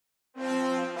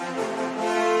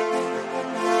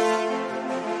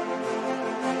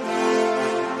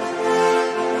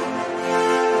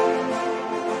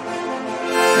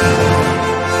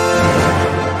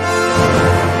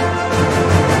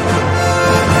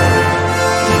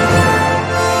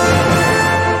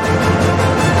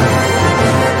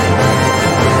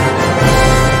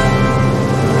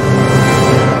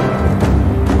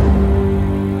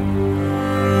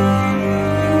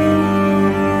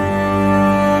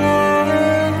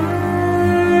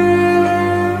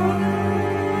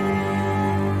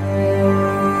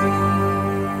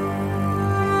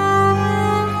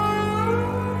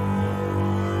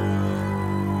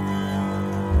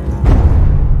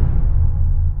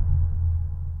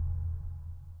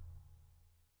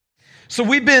So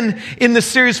we've been in this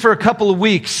series for a couple of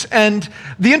weeks, and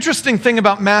the interesting thing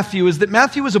about Matthew is that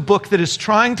Matthew is a book that is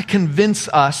trying to convince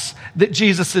us that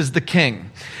Jesus is the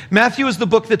king. Matthew is the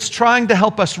book that's trying to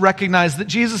help us recognize that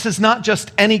Jesus is not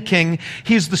just any king,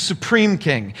 he's the supreme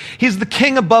king. He's the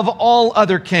king above all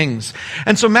other kings.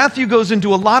 And so Matthew goes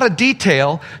into a lot of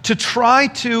detail to try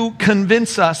to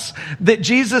convince us that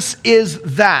Jesus is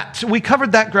that. We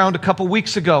covered that ground a couple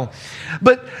weeks ago.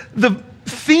 But the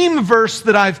theme verse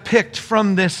that I've picked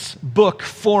from this book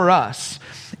for us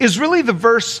is really the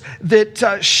verse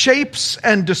that shapes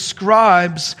and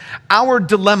describes our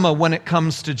dilemma when it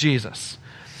comes to Jesus.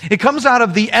 It comes out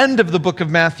of the end of the book of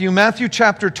Matthew. Matthew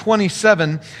chapter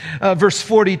 27, verse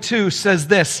 42 says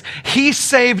this: "He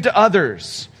saved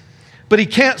others, but he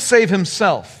can't save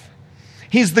himself.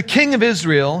 He's the King of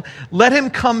Israel. Let him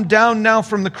come down now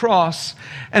from the cross,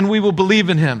 and we will believe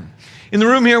in him." In the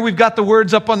room here, we've got the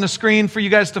words up on the screen for you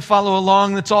guys to follow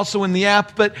along. That's also in the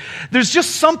app. But there's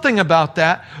just something about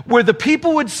that where the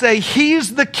people would say,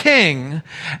 he's the king,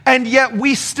 and yet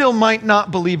we still might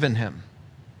not believe in him.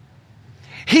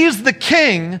 He's the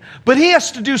king, but he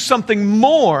has to do something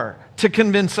more to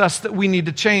convince us that we need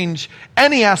to change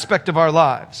any aspect of our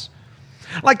lives.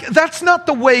 Like, that's not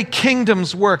the way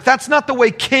kingdoms work. That's not the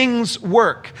way kings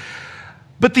work.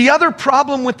 But the other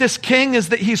problem with this king is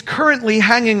that he's currently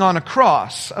hanging on a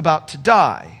cross, about to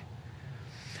die.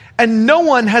 And no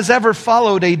one has ever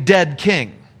followed a dead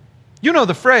king. You know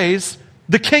the phrase,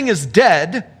 the king is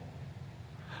dead.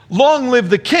 Long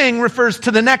live the king refers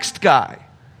to the next guy.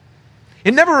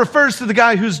 It never refers to the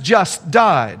guy who's just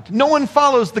died. No one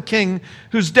follows the king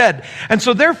who's dead. And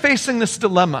so they're facing this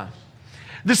dilemma.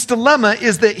 This dilemma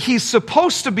is that he's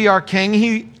supposed to be our king.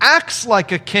 He acts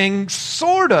like a king,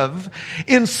 sort of,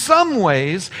 in some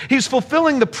ways. He's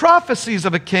fulfilling the prophecies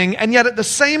of a king, and yet at the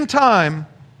same time,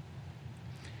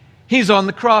 he's on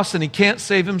the cross and he can't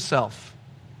save himself.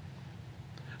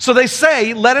 So they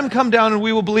say, let him come down and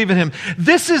we will believe in him.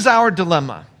 This is our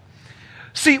dilemma.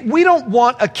 See, we don't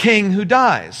want a king who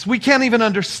dies. We can't even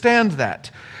understand that.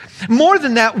 More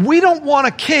than that, we don't want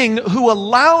a king who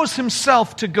allows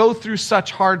himself to go through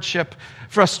such hardship,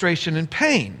 frustration, and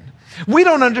pain. We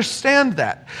don't understand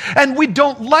that. And we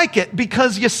don't like it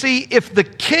because, you see, if the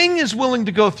king is willing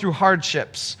to go through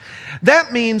hardships,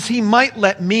 that means he might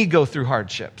let me go through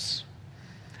hardships.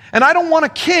 And I don't want a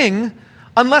king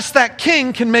unless that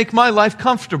king can make my life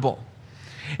comfortable.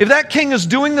 If that king is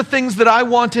doing the things that I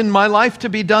want in my life to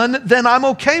be done, then I'm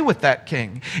okay with that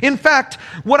king. In fact,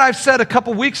 what I've said a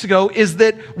couple weeks ago is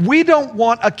that we don't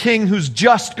want a king who's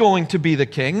just going to be the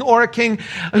king, or a king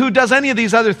who does any of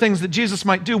these other things that Jesus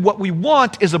might do. What we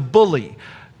want is a bully,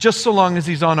 just so long as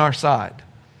he's on our side.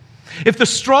 If the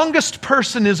strongest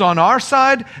person is on our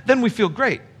side, then we feel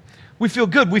great. We feel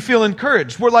good. We feel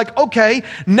encouraged. We're like, okay,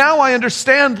 now I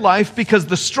understand life because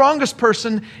the strongest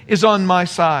person is on my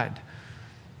side.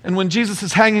 And when Jesus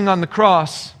is hanging on the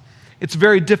cross, it's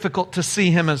very difficult to see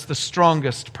him as the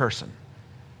strongest person.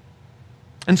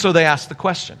 And so they ask the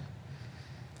question,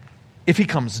 if he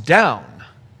comes down,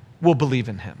 we'll believe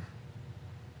in him.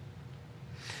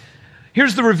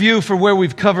 Here's the review for where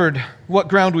we've covered, what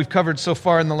ground we've covered so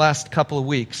far in the last couple of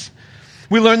weeks.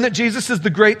 We learned that Jesus is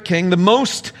the great king, the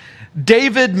most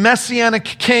David messianic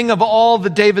king of all the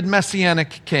David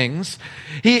messianic kings.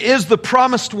 He is the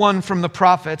promised one from the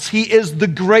prophets. He is the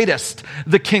greatest,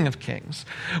 the King of kings.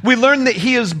 We learn that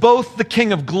he is both the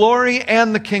King of glory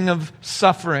and the King of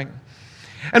suffering.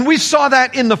 And we saw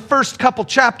that in the first couple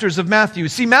chapters of Matthew.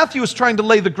 See, Matthew is trying to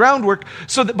lay the groundwork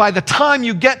so that by the time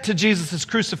you get to Jesus'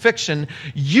 crucifixion,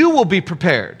 you will be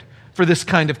prepared for this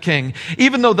kind of king,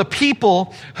 even though the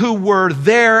people who were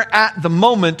there at the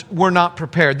moment were not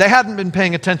prepared. They hadn't been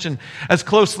paying attention as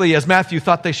closely as Matthew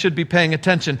thought they should be paying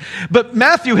attention. But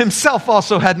Matthew himself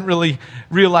also hadn't really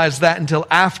realized that until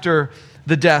after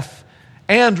the death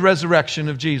and resurrection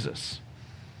of Jesus.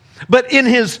 But in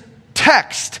his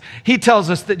text, he tells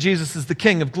us that Jesus is the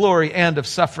King of glory and of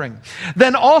suffering.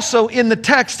 Then also in the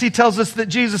text, he tells us that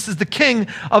Jesus is the King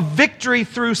of victory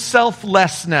through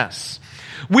selflessness.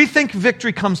 We think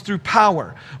victory comes through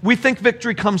power. We think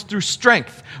victory comes through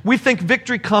strength. We think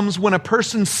victory comes when a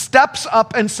person steps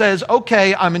up and says,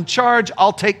 okay, I'm in charge,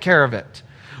 I'll take care of it.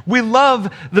 We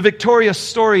love the victorious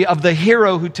story of the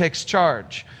hero who takes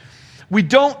charge. We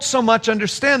don't so much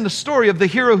understand the story of the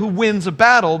hero who wins a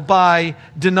battle by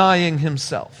denying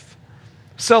himself.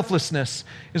 Selflessness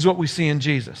is what we see in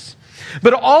Jesus.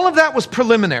 But all of that was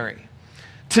preliminary.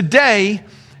 Today,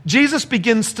 Jesus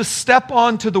begins to step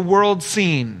onto the world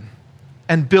scene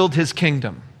and build his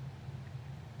kingdom.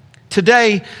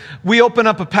 Today, we open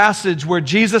up a passage where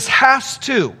Jesus has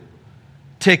to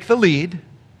take the lead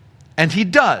And he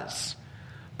does,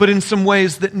 but in some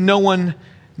ways that no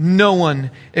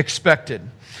one expected.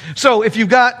 So if you've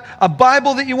got a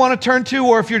Bible that you want to turn to,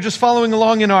 or if you're just following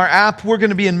along in our app, we're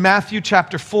going to be in Matthew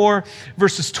chapter 4,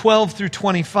 verses 12 through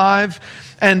 25.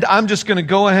 And I'm just going to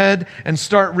go ahead and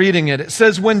start reading it. It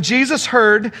says, "When Jesus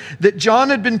heard that John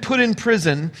had been put in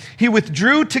prison, he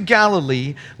withdrew to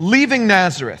Galilee, leaving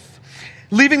Nazareth.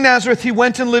 Leaving Nazareth, he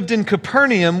went and lived in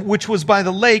Capernaum, which was by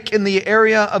the lake in the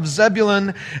area of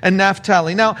Zebulun and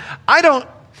Naphtali." Now, I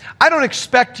don't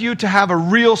expect you to have a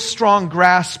real strong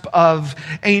grasp of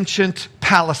ancient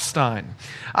Palestine.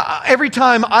 Every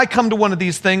time I come to one of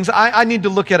these things, I need to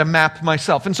look at a map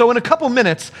myself. And so in a couple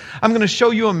minutes, I'm going to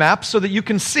show you a map so that you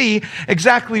can see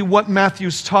exactly what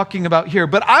Matthew's talking about here.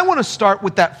 But I want to start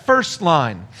with that first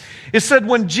line. It said,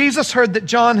 "When Jesus heard that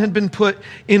John had been put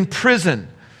in prison."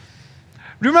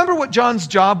 Do you remember what John's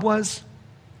job was?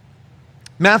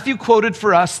 Matthew quoted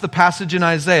for us the passage in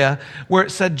Isaiah where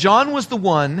it said John was the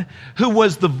one who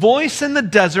was the voice in the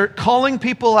desert calling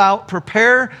people out,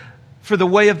 "Prepare for the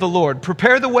way of the Lord.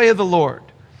 Prepare the way of the Lord."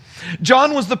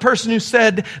 John was the person who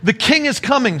said, "The king is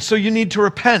coming, so you need to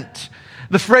repent."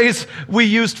 The phrase we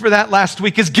used for that last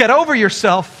week is, "Get over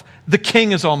yourself, the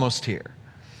king is almost here."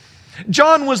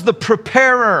 John was the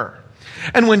preparer.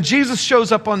 And when Jesus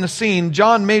shows up on the scene,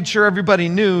 John made sure everybody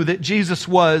knew that Jesus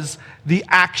was the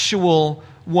actual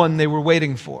one they were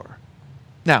waiting for.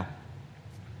 Now,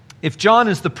 if John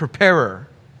is the preparer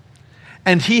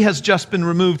and he has just been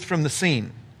removed from the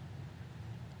scene,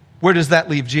 where does that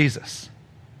leave Jesus?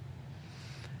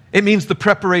 It means the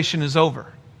preparation is over.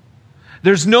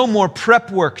 There's no more prep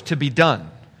work to be done.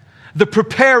 The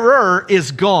preparer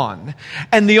is gone.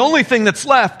 And the only thing that's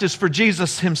left is for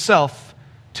Jesus himself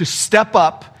to step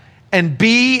up and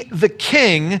be the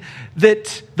king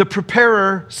that the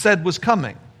preparer said was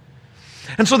coming.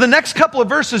 And so the next couple of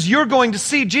verses, you're going to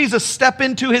see Jesus step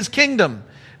into his kingdom,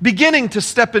 beginning to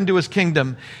step into his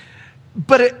kingdom.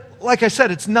 But like I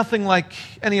said, it's nothing like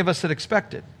any of us had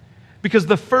expected. Because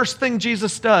the first thing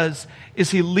Jesus does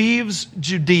is he leaves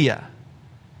Judea.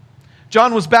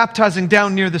 John was baptizing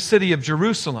down near the city of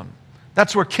Jerusalem.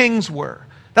 That's where kings were.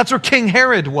 That's where King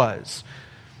Herod was.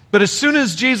 But as soon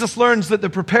as Jesus learns that the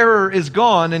preparer is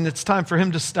gone and it's time for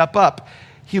him to step up,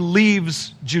 he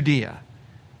leaves Judea.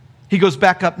 He goes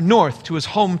back up north to his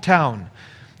hometown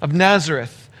of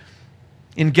Nazareth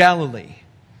in Galilee.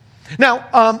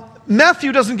 Now,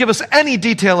 Matthew doesn't give us any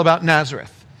detail about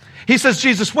Nazareth. He says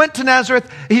Jesus went to Nazareth.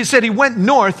 He said he went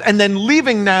north, and then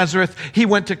leaving Nazareth, he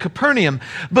went to Capernaum.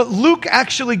 But Luke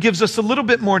actually gives us a little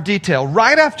bit more detail.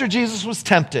 Right after Jesus was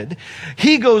tempted,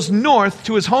 he goes north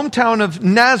to his hometown of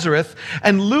Nazareth,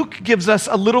 and Luke gives us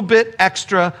a little bit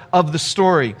extra of the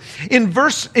story. In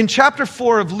chapter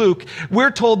 4 of Luke,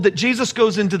 we're told that Jesus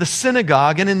goes into the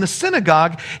synagogue, and in the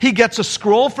synagogue, he gets a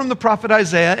scroll from the prophet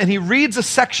Isaiah, and he reads a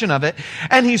section of it,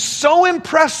 and he's so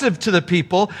impressive to the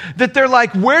people that they're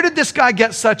like, "Where did this guy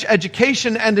get such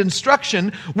education and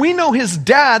instruction? We know his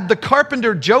dad, the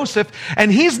carpenter Joseph,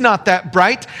 and he's not that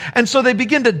bright." And so they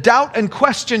begin to doubt and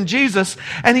question Jesus,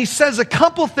 and he says a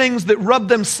couple things that rub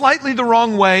them slightly the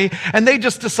wrong way, and they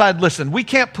just decide, listen, we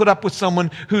can't put up with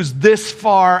someone who's this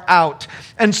far out.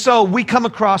 And so we come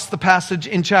across the passage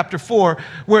in chapter 4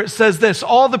 where it says this: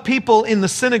 "All the people in the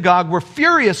synagogue were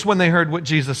furious when they heard what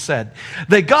Jesus said.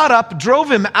 They got up, drove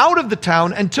him out of the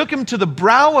town, and took him to the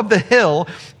brow of the hill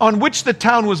on which the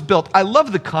town was built." I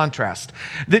love the contrast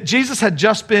that Jesus had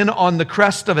just been on the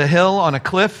crest of a hill on a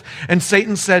cliff, and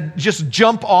Satan said, "Just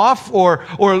jump off or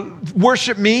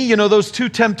worship me." You know, those two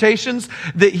temptations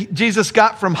that Jesus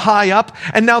got from high up.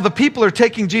 And now the people are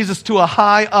taking Jesus to a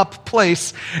high up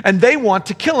place, and they want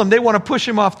to kill him. They want to push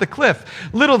him off the cliff.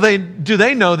 Little do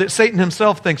they know that Satan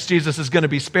himself thinks Jesus is going to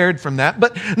be spared from that.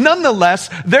 But nonetheless,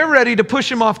 they're ready to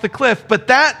push him off the cliff. But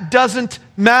that doesn't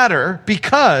matter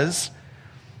because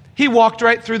he walked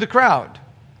right through the crowd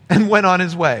and went on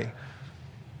his way.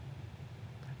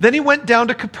 Then he went down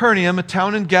to Capernaum, a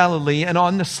town in Galilee, and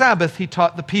on the Sabbath he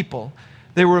taught the people.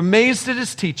 They were amazed at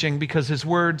his teaching because his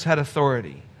words had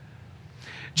authority.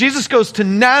 Jesus goes to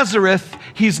Nazareth,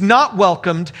 he's not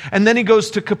welcomed, and then he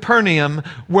goes to Capernaum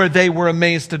where they were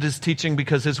amazed at his teaching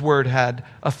because his word had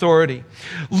authority.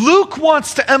 Luke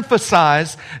wants to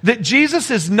emphasize that Jesus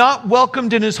is not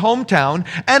welcomed in his hometown,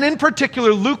 and in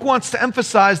particular, Luke wants to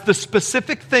emphasize the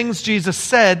specific things Jesus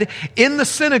said in the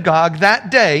synagogue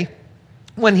that day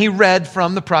when he read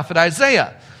from the prophet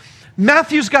Isaiah.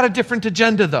 Matthew's got a different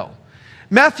agenda though.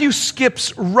 Matthew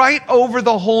skips right over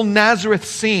the whole Nazareth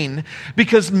scene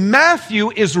because Matthew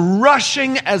is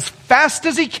rushing as fast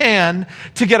as he can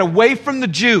to get away from the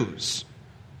Jews.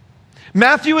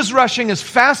 Matthew is rushing as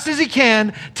fast as he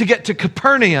can to get to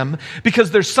Capernaum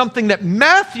because there's something that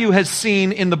Matthew has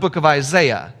seen in the book of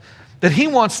Isaiah that he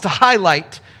wants to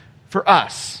highlight for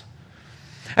us.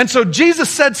 And so Jesus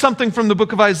said something from the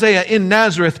book of Isaiah in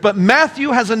Nazareth, but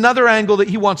Matthew has another angle that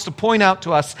he wants to point out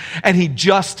to us, and he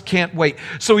just can't wait.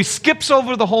 So he skips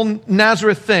over the whole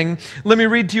Nazareth thing. Let me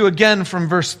read to you again from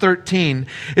verse 13.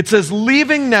 It says,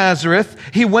 "Leaving Nazareth,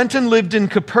 he went and lived in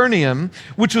Capernaum,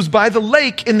 which was by the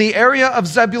lake in the area of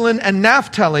Zebulun and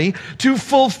Naphtali, to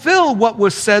fulfill what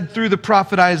was said through the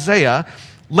prophet Isaiah,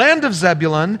 land of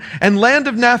Zebulun and land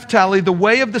of Naphtali, the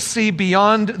way of the sea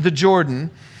beyond the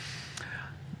Jordan,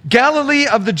 Galilee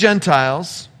of the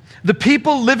Gentiles, the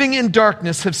people living in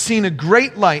darkness have seen a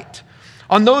great light.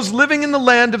 On those living in the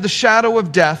land of the shadow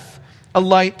of death, a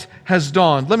light has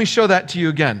dawned." Let me show that to you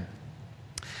again.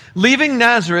 Leaving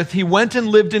Nazareth, he went and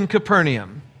lived in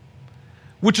Capernaum,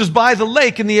 which was by the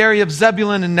lake in the area of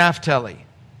Zebulun and Naphtali.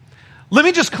 Let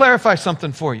me just clarify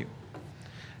something for you.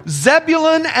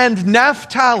 Zebulun and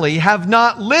Naphtali have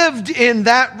not lived in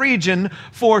that region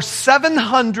for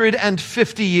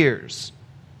 750 years.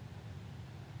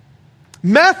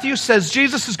 Matthew says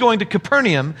Jesus is going to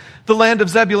Capernaum, the land of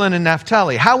Zebulun and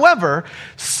Naphtali. However,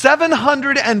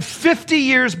 750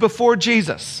 years before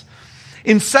Jesus,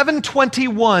 in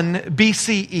 721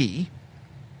 BCE,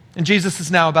 and Jesus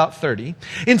is now about 30,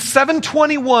 in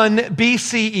 721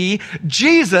 BCE,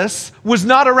 Jesus was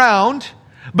not around,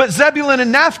 but Zebulun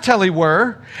and Naphtali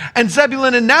were, and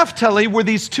Zebulun and Naphtali were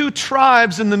these two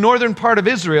tribes in the northern part of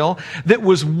Israel that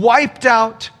was wiped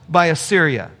out by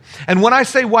Assyria. And when I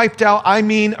say wiped out, I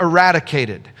mean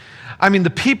eradicated. I mean the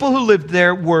people who lived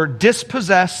there were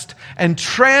dispossessed and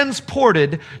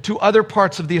transported to other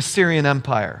parts of the Assyrian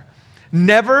Empire,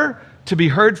 never to be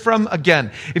heard from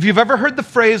again. If you've ever heard the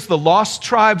phrase, the lost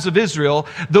tribes of Israel,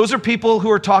 those are people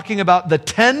who are talking about the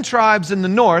 10 tribes in the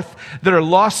north that are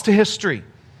lost to history.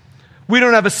 We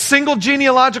don't have a single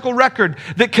genealogical record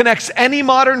that connects any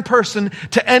modern person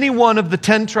to any one of the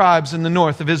 10 tribes in the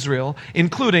north of Israel,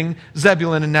 including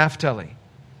Zebulun and Naphtali.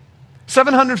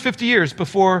 750 years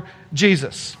before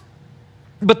Jesus.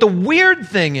 But the weird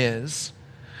thing is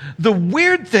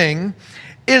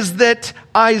that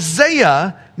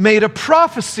Isaiah made a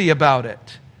prophecy about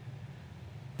it.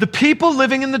 The people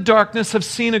living in the darkness have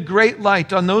seen a great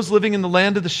light. On those living in the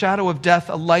land of the shadow of death,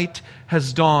 a light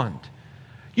has dawned.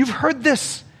 You've heard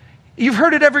this. You've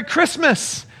heard it every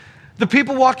Christmas. The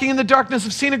people walking in the darkness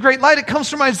have seen a great light. It comes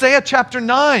from Isaiah chapter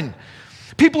 9.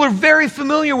 People are very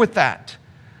familiar with that.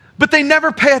 But they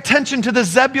never pay attention to the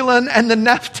Zebulun and the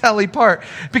Naphtali part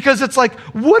because it's like,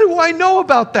 what do I know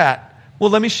about that? Well,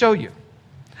 let me show you.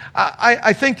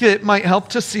 I think it might help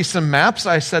to see some maps.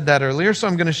 I said that earlier, so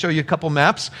I'm going to show you a couple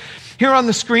maps. Here on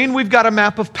the screen, we've got a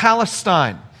map of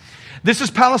Palestine. This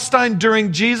is Palestine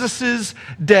during Jesus'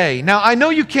 day. Now, I know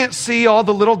you can't see all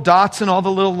the little dots and all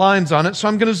the little lines on it, so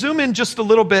I'm going to zoom in just a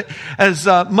little bit as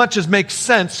much as makes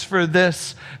sense for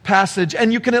this passage.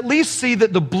 And you can at least see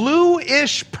that the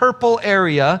bluish purple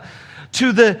area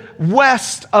to the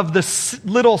west of the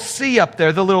little sea up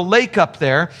there, the little lake up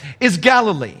there, is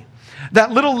Galilee.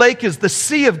 That little lake is the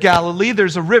Sea of Galilee.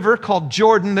 There's a river called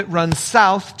Jordan that runs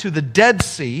south to the Dead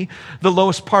Sea, the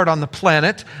lowest part on the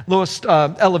planet, lowest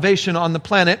elevation on the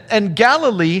planet. And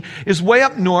Galilee is way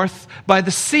up north by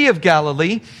the Sea of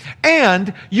Galilee.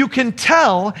 And you can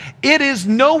tell it is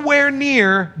nowhere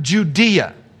near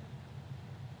Judea.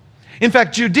 In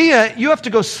fact, Judea, you have to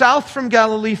go south from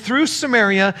Galilee through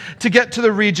Samaria to get to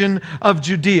the region of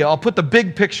Judea. I'll put the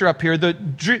big picture up here. The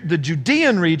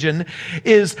Judean region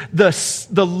is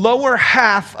the lower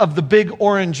half of the big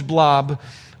orange blob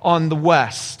on the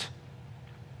west.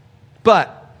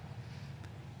 But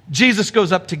Jesus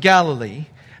goes up to Galilee.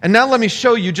 And now let me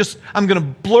show you I'm going to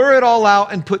blur it all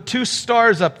out and put two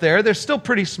stars up there. They're still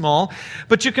pretty small,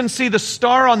 but you can see the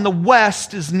star on the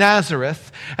west is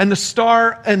Nazareth, and the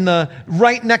star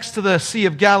right next to the Sea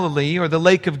of Galilee, or the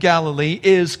Lake of Galilee,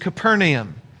 is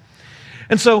Capernaum.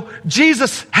 And so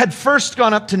Jesus had first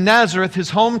gone up to Nazareth,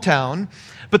 his hometown,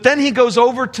 but then he goes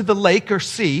over to the lake or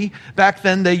sea. Back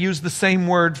then they used the same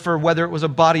word for whether it was a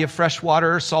body of fresh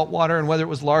water or salt water and whether it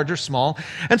was large or small.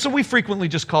 And so we frequently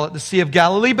just call it the Sea of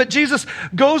Galilee. But Jesus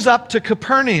goes up to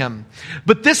Capernaum.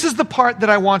 But this is the part that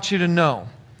I want you to know.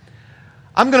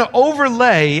 I'm going to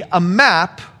overlay a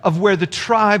map of where the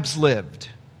tribes lived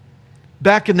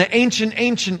back in the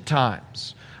ancient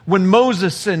times. When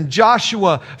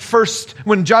Joshua first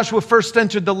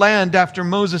entered the land after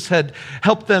Moses had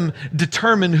helped them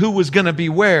determine who was going to be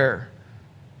where.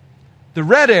 The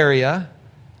red area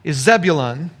is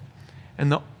Zebulun,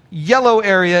 and the yellow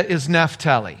area is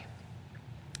Naphtali.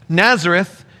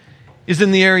 Nazareth is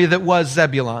in the area that was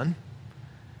Zebulun,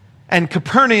 and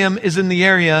Capernaum is in the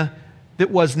area that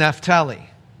was Naphtali.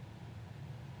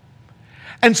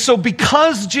 And so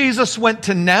because Jesus went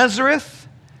to Nazareth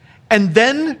and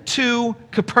then to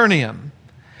Capernaum,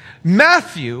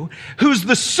 Matthew, who's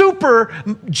the super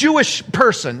Jewish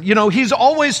person, he's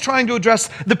always trying to address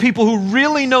the people who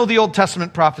really know the Old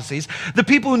Testament prophecies, the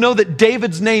people who know that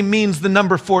David's name means the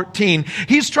number 14.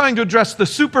 He's trying to address the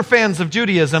super fans of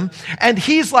Judaism, and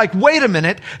he's like, wait a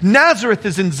minute, Nazareth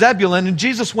is in Zebulun, and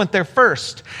Jesus went there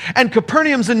first. And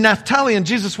Capernaum's in Naphtali, and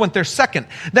Jesus went there second.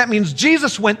 That means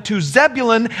Jesus went to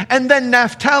Zebulun and then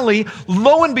Naphtali.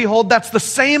 Lo and behold, that's the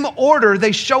same order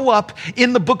they show up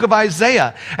in the book of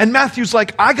Isaiah. And Matthew's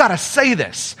like, I got to say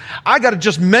this. I got to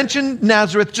just mention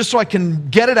Nazareth just so I can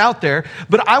get it out there.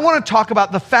 But I want to talk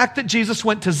about the fact that Jesus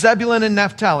went to Zebulun and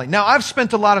Naphtali. Now, I've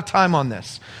spent a lot of time on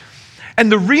this.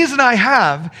 And the reason I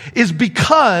have is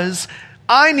because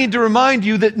I need to remind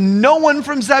you that no one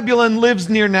from Zebulun lives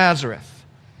near Nazareth.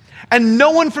 And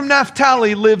no one from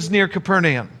Naphtali lives near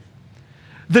Capernaum.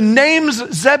 The names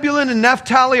Zebulun and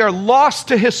Naphtali are lost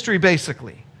to history,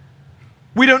 basically.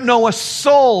 We don't know a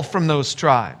soul from those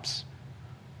tribes.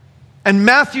 And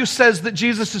Matthew says that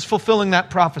Jesus is fulfilling that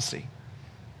prophecy.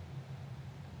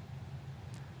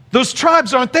 Those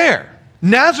tribes aren't there.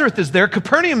 Nazareth is there,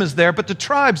 Capernaum is there, but the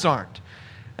tribes aren't.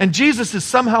 And Jesus is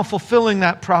somehow fulfilling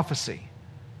that prophecy.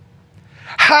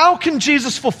 How can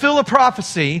Jesus fulfill a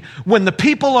prophecy when the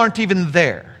people aren't even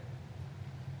there?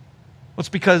 Well, it's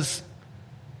because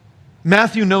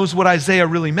Matthew knows what Isaiah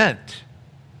really meant.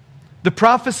 The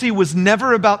prophecy was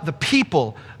never about the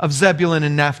people of Zebulun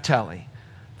and Naphtali.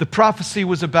 The prophecy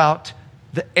was about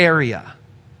the area.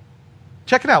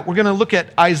 Check it out. We're going to look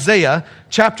at Isaiah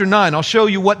chapter 9. I'll show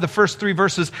you what the first 3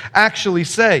 verses actually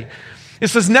say. It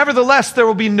says, nevertheless, there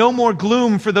will be no more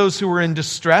gloom for those who are in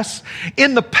distress.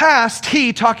 In the past,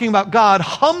 he, talking about God,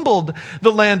 humbled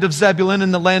the land of Zebulun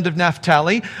and the land of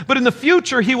Naphtali. But in the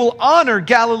future, he will honor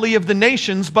Galilee of the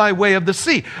nations by way of the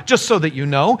sea. Just so that you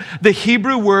know, the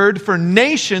Hebrew word for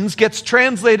nations gets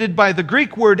translated by the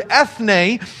Greek word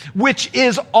ethne, which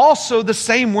is also the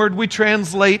same word we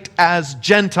translate as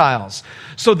Gentiles.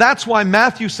 So that's why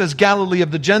Matthew says Galilee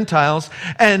of the Gentiles,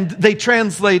 and they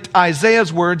translate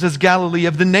Isaiah's words as Galilee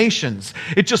of the nations.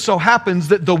 It just so happens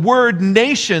that the word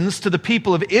nations to the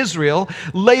people of Israel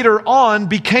later on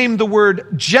became the word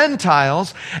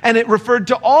Gentiles, and it referred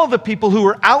to all the people who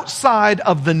were outside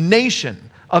of the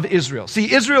nation of Israel.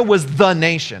 See, Israel was the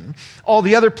nation. All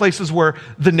the other places were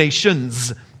the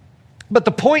nations. But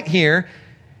the point here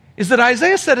is that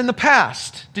Isaiah said in the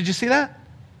past, did you see that?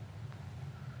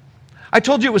 I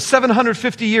told you it was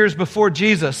 750 years before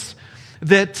Jesus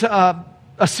that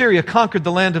Assyria conquered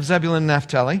the land of Zebulun and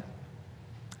Naphtali.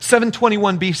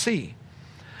 721 BC.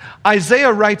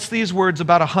 Isaiah writes these words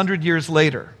about 100 years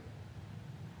later,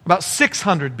 about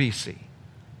 600 BC.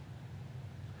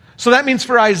 So that means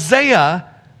for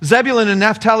Isaiah, Zebulun and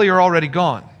Naphtali are already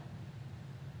gone.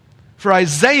 For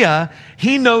Isaiah,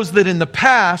 he knows that in the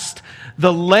past,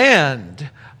 the land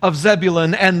of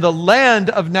Zebulun and the land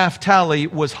of Naphtali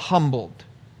was humbled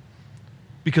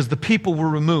because the people were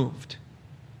removed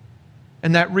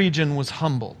and that region was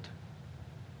humbled.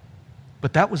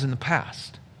 But that was in the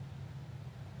past.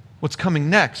 What's coming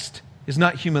next is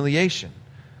not humiliation.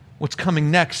 What's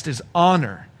coming next is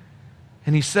honor.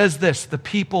 And he says this, the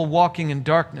people walking in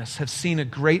darkness have seen a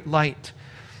great light.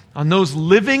 On those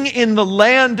living in the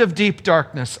land of deep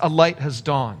darkness, a light has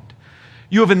dawned.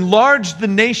 You have enlarged the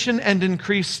nation and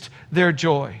increased their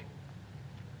joy.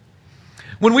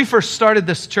 When we first started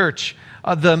this church,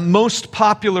 the most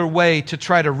popular way to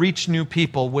try to reach new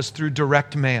people was through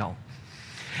direct mail.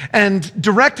 And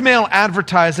direct mail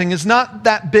advertising is not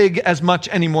that big as much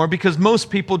anymore because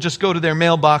most people just go to their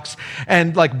mailbox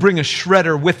and bring a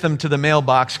shredder with them to the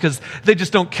mailbox because they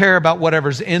just don't care about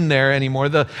whatever's in there anymore.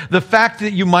 The fact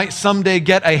that you might someday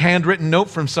get a handwritten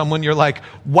note from someone, you're like,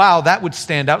 wow, that would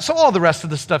stand out. So all the rest of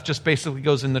the stuff just basically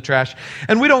goes in the trash.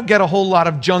 And we don't get a whole lot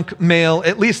of junk mail,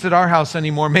 at least at our house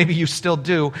anymore. Maybe you still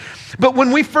do. But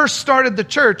when we first started the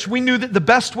church, we knew that the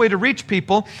best way to reach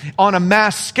people on a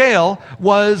mass scale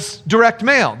was direct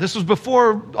mail. This was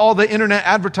before all the internet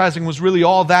advertising was really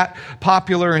all that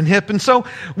popular and hip. And so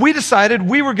we decided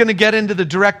we were going to get into the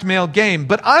direct mail game.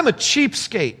 But I'm a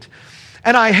cheapskate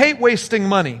and I hate wasting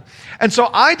money. And so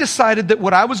I decided that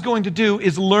what I was going to do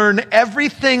is learn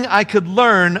everything I could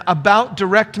learn about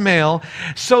direct mail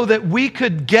so that we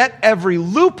could get every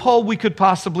loophole we could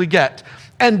possibly get.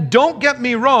 And don't get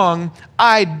me wrong,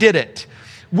 I did it.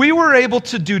 We were able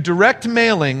to do direct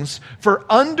mailings for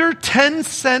under 10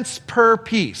 cents per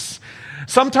piece.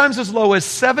 sometimes as low as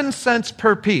 7 cents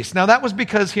per piece. Now, that was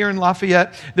because here in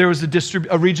Lafayette, there was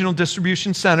a regional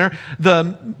distribution center.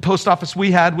 The post office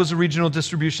we had was a regional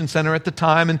distribution center at the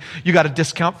time, and you got a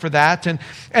discount for that.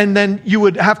 And then you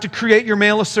would have to create your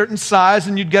mail a certain size,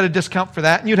 and you'd get a discount for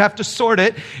that. And you'd have to sort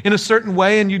it in a certain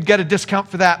way, and you'd get a discount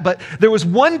for that. But there was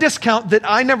one discount that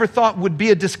I never thought would be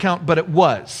a discount, but it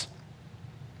was.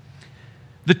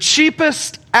 The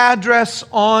cheapest address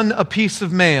on a piece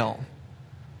of mail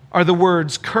are the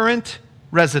words current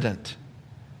resident.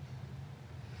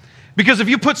 Because if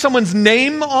you put someone's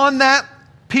name on that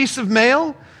piece of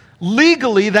mail,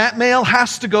 legally that mail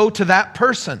has to go to that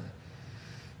person,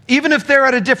 even if they're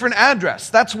at a different address.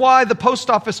 That's why the post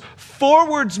office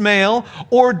forwards mail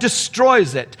or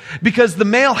destroys it, because the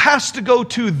mail has to go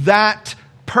to that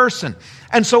person.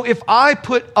 And so if I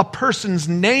put a person's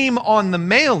name on the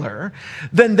mailer,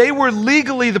 then they were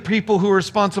legally the people who were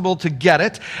responsible to get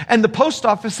it. And the post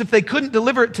office, if they couldn't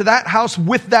deliver it to that house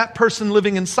with that person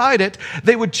living inside it,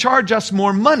 they would charge us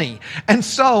more money. And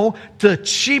so the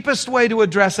cheapest way to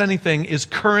address anything is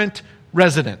current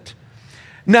resident.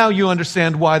 Now you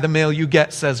understand why the mail you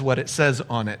get says what it says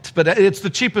on it. But it's the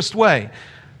cheapest way.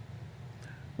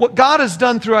 What God has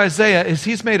done through Isaiah is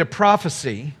he's made a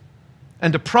prophecy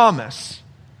and a promise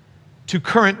to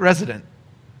current resident.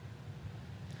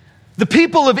 The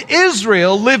people of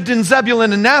Israel lived in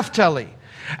Zebulun and Naphtali,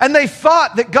 and they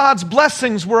thought that God's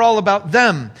blessings were all about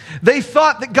them. They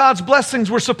thought that God's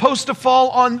blessings were supposed to fall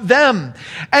on them.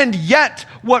 And yet,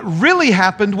 what really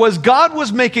happened was God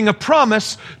was making a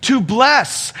promise to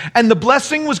bless, and the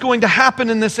blessing was going to happen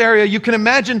in this area. You can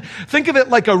imagine, think of it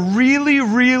like a really,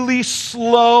 really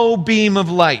slow beam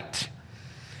of light.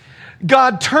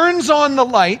 God turns on the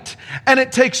light, and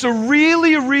it takes a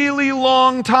really, really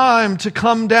long time to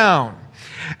come down.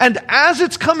 And as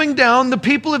it's coming down, the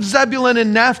people of Zebulun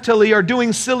and Naphtali are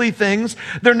doing silly things.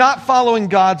 They're not following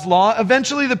God's law.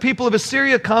 Eventually, the people of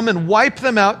Assyria come and wipe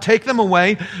them out, take them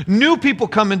away. New people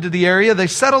come into the area. They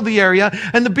settle the area,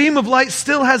 and the beam of light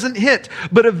still hasn't hit.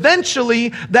 But eventually,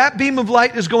 that beam of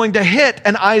light is going to hit,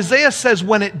 and Isaiah says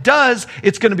when it does,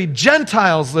 it's going to be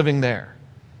Gentiles living there.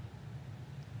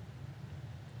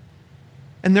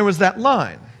 And there was that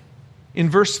line in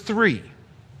verse 3.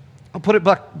 I'll put it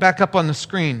back up on the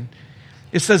screen.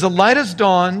 It says, a light has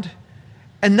dawned,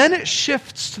 and then it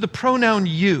shifts to the pronoun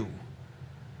you.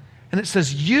 And it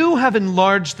says, you have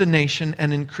enlarged the nation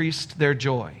and increased their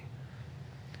joy.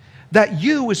 That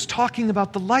you is talking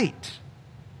about the light.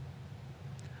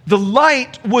 The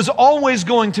light was always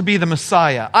going to be the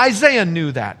Messiah. Isaiah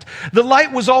knew that. The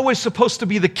light was always supposed to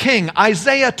be the king.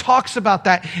 Isaiah talks about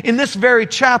that in this very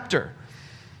chapter.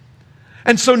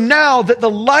 And so now that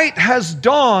the light has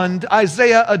dawned,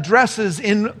 Isaiah addresses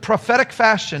in prophetic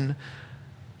fashion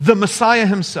the Messiah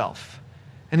himself.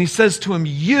 And he says to him,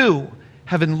 you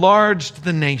have enlarged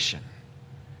the nation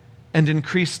and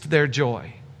increased their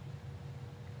joy.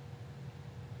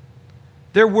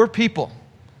 There were people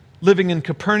living in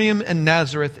Capernaum and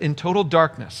Nazareth in total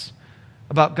darkness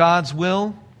about God's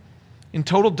will, in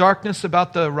total darkness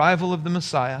about the arrival of the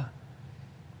Messiah.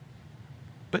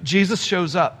 But Jesus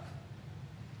shows up.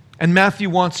 And Matthew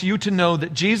wants you to know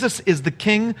that Jesus is the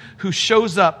king who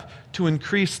shows up to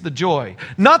increase the joy.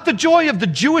 Not the joy of the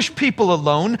Jewish people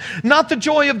alone, not the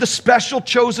joy of the special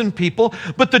chosen people,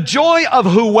 but the joy of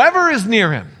whoever is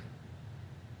near him.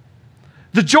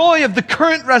 The joy of the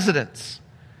current residents.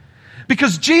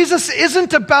 Because Jesus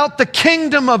isn't about the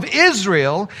kingdom of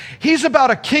Israel, he's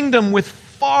about a kingdom with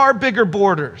far bigger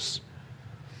borders.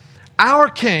 Our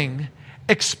king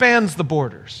expands the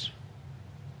borders.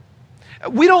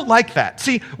 We don't like that.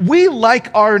 See, we like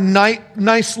our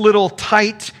nice little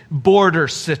tight border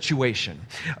situation.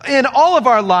 In all of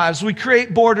our lives, we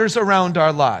create borders around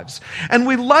our lives. And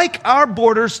we like our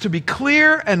borders to be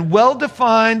clear and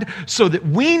well-defined so that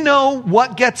we know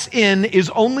what gets in is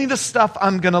only the stuff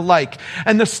I'm going to like.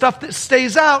 And the stuff that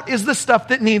stays out is the stuff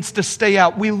that needs to stay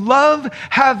out. We love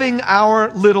having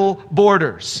our little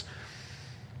borders.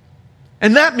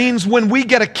 And that means when we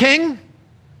get a king,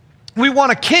 we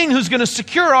want a king who's going to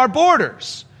secure our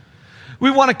borders. We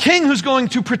want a king who's going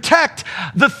to protect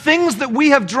the things that we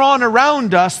have drawn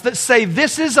around us that say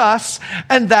this is us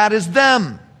and that is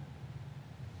them.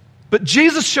 But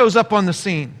Jesus shows up on the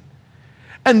scene.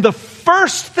 And the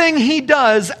first thing he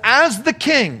does as the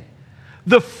king,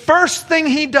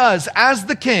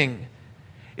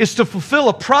 is to fulfill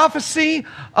a prophecy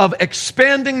of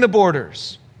expanding the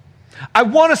borders. I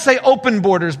want to say open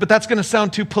borders, but that's going to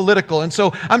sound too political. And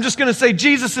so I'm just going to say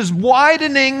Jesus is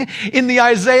widening in the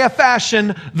Isaiah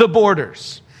fashion the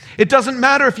borders. It doesn't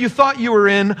matter if you thought you were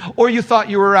in or you thought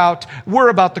you were out. We're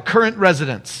about the current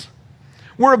residents.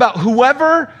 We're about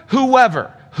whoever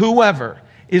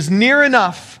is near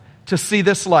enough to see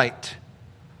this light.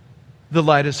 The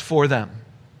light is for them.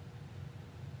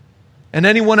 And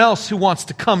anyone else who wants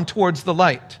to come towards the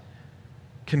light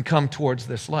can come towards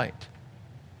this light.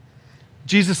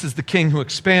 Jesus is the king who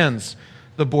expands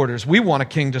the borders. We want a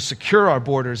king to secure our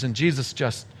borders, and Jesus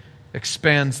just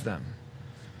expands them.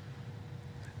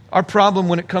 Our problem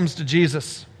when it comes to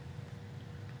Jesus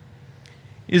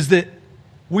is that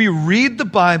we read the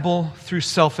Bible through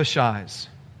selfish eyes.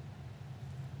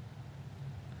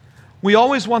 We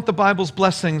always want the Bible's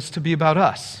blessings to be about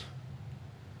us.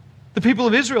 The people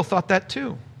of Israel thought that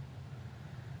too.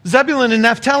 Zebulun and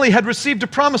Naphtali had received a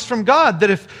promise from God that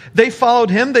if they followed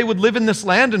him, they would live in this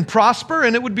land and prosper,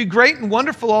 and it would be great and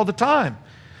wonderful all the time.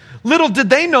 Little did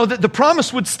they know that the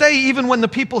promise would stay even when the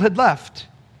people had left.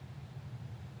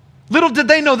 Little did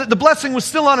they know that the blessing was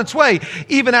still on its way,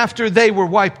 even after they were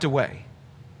wiped away.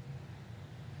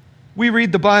 We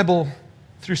read the Bible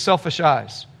through selfish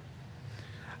eyes.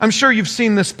 I'm sure you've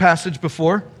seen this passage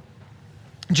before.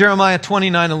 Jeremiah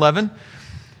 29:11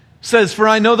 says, "For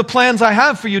I know the plans I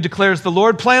have for you, declares the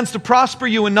Lord, plans to prosper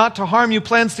you and not to harm you,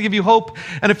 plans to give you hope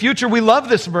and a future." We love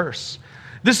this verse.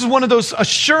 This is one of those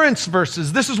assurance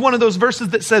verses. This is one of those verses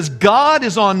that says, God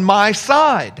is on my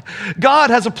side.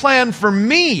 God has a plan for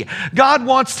me. God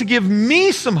wants to give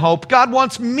me some hope. God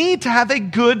wants me to have a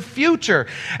good future.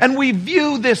 And we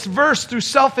view this verse through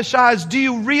selfish eyes. Do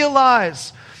you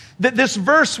realize that this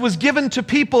verse was given to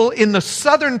people in the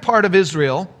southern part of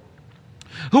Israel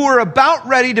who were about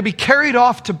ready to be carried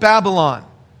off to Babylon?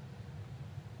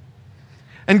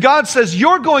 And God says,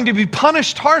 you're going to be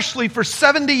punished harshly for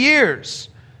 70 years.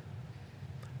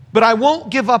 But I won't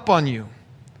give up on you,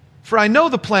 for I know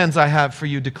the plans I have for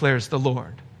you, declares the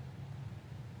Lord.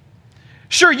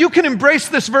 Sure, you can embrace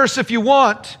this verse if you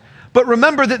want, but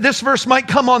remember that this verse might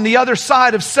come on the other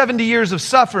side of 70 years of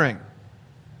suffering.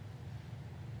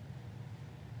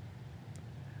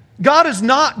 God is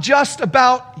not just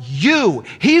about you.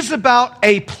 He's about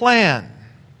a plan.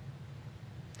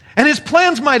 And his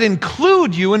plans might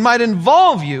include you and might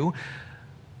involve you,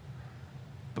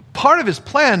 but part of his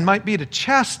plan might be to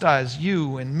chastise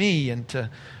you and me and to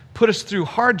put us through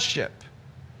hardship.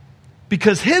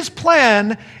 Because his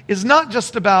plan is not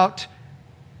just about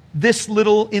this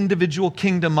little individual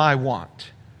kingdom I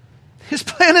want. His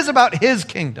plan is about his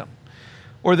kingdom.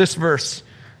 Or this verse,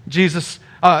 this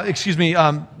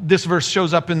verse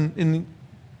shows up in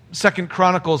 2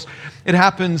 Chronicles. It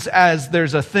happens as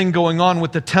there's a thing going on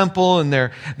with the temple, and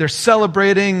they're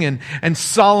celebrating, and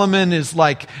Solomon is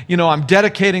like, I'm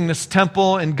dedicating this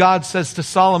temple, and God says to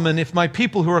Solomon, if my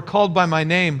people who are called by my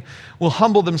name will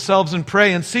humble themselves and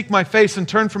pray and seek my face and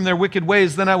turn from their wicked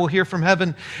ways, then I will hear from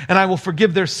heaven and I will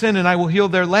forgive their sin and I will heal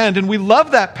their land. And we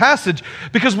love that passage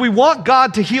because we want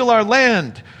God to heal our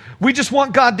land. We just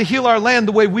want God to heal our land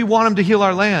the way we want him to heal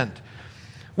our land.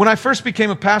 When I first became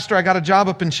a pastor, I got a job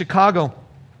up in Chicago.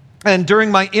 And during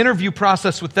my interview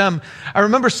process with them, I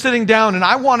remember sitting down and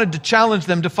I wanted to challenge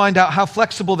them to find out how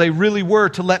flexible they really were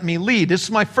to let me lead. This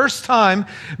is my first time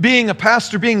being a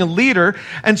pastor, being a leader.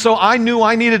 And so I knew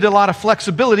I needed a lot of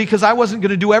flexibility because I wasn't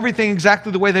going to do everything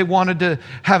exactly the way they wanted to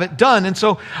have it done. And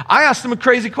so I asked them a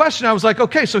crazy question. I was like,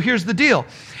 okay, so here's the deal.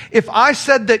 If I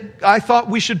said that I thought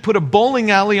we should put a bowling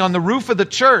alley on the roof of the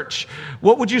church,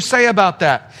 what would you say about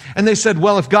that? And they said,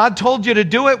 well, if God told you to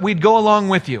do it, we'd go along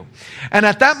with you. And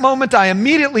at that moment, I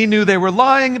immediately knew they were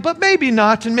lying, but maybe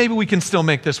not, and maybe we can still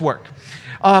make this work.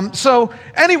 So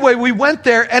anyway, we went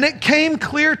there, and it came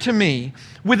clear to me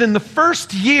within the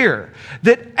first year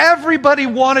that everybody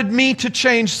wanted me to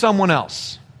change someone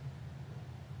else.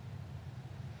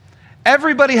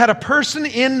 Everybody had a person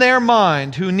in their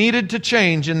mind who needed to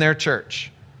change in their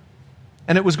church.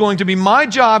 And it was going to be my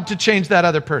job to change that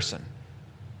other person.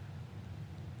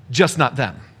 Just not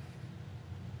them.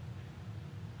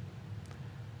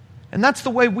 And that's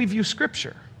the way we view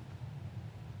Scripture.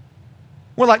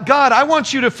 We're like, God, I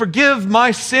want you to forgive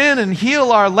my sin and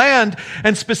heal our land.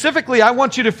 And specifically, I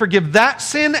want you to forgive that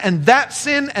sin and that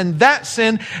sin and that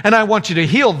sin. And I want you to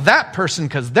heal that person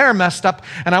because they're messed up.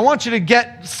 And I want you to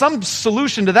get some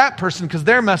solution to that person because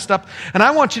they're messed up. And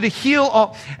I want you to heal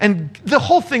all. And the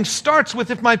whole thing starts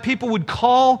with, if my people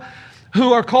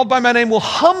who are called by my name will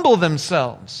humble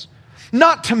themselves.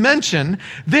 Not to mention,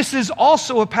 this is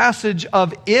also a passage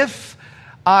of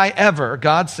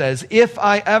God says, if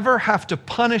I ever have to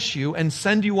punish you and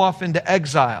send you off into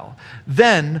exile,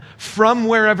 then from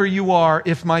wherever you are,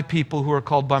 if my people who are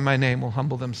called by my name will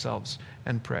humble themselves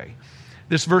and pray.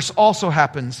 This verse also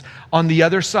happens on the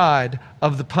other side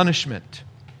of the punishment,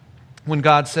 when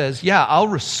God says, yeah, I'll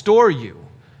restore you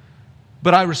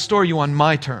but I restore you on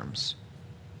my terms,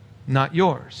 not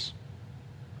yours.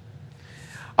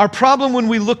 Our problem when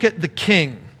we look at the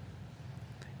king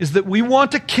is that we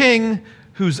want a king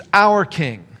who's our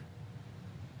king.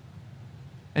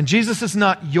 And Jesus is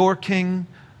not your king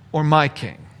or my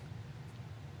king.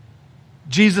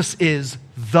 Jesus is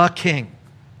the king.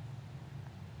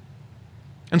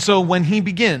 And so when he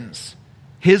begins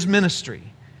his ministry,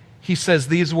 he says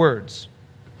these words.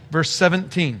 Verse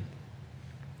 17.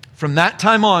 From that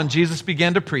time on, Jesus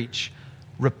began to preach,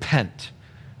 repent,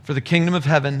 for the kingdom of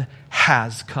heaven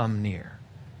has come near.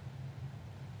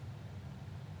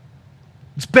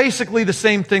 It's basically the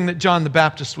same thing that John the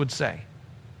Baptist would say.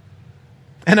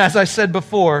 And as I said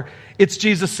before, it's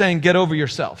Jesus saying, get over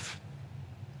yourself.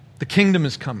 The kingdom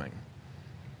is coming.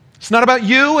 It's not about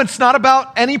you. It's not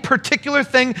about any particular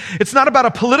thing. It's not about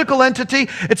a political entity.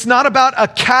 It's not about a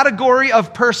category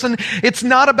of person. It's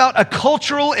not about a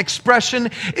cultural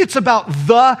expression. It's about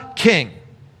the king.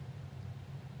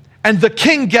 And the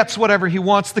king gets whatever he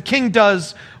wants. The king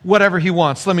does whatever he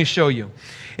wants. Let me show you.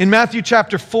 In Matthew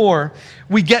chapter 4,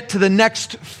 we get to the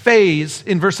next phase.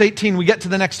 In verse 18, we get to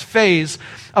the next phase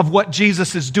of what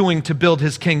Jesus is doing to build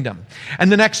his kingdom.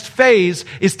 And the next phase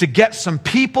is to get some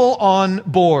people on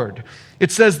board.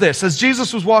 It says this, as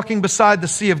Jesus was walking beside the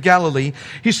Sea of Galilee,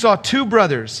 he saw two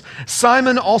brothers,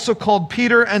 Simon, also called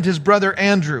Peter, and his brother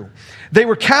Andrew. They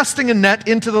were casting a net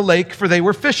into the lake, for they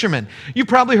were fishermen. You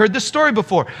probably heard this story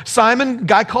before. Simon, a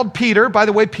guy called Peter. By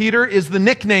the way, Peter is the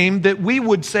nickname that we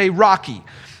would say Rocky.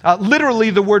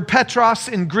 Literally, the word Petros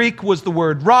in Greek was the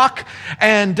word rock,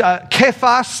 and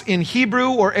Kephas in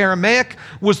Hebrew or Aramaic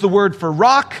was the word for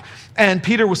rock, and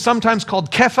Peter was sometimes called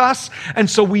Kephas, and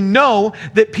so we know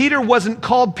that Peter wasn't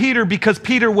called Peter because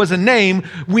Peter was a name.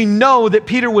 We know that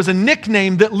Peter was a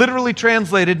nickname that literally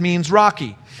translated means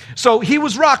Rocky. So he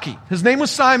was Rocky. His name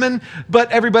was Simon, but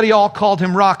everybody all called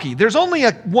him Rocky. There's only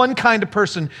one kind of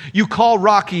person you call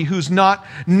Rocky who's not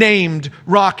named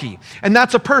Rocky. And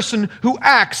that's a person who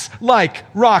acts like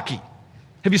Rocky.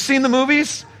 Have you seen the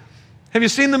movies? Have you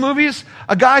seen the movies?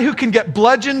 A guy who can get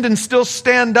bludgeoned and still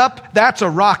stand up, that's a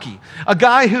Rocky. A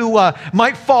guy who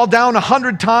might fall down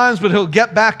 100 times, but he'll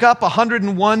get back up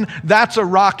 101, that's a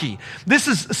Rocky. This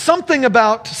is something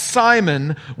about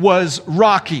Simon was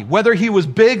Rocky. Whether he was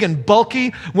big and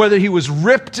bulky, whether he was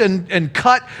ripped and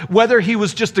cut, whether he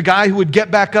was just a guy who would get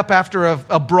back up after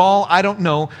a brawl, I don't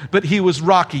know, but he was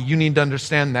Rocky. You need to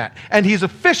understand that. And he's a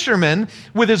fisherman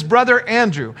with his brother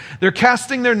Andrew. They're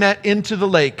casting their net into the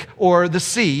lake, or the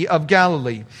Sea of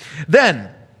Galilee.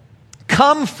 Then,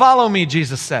 come follow me,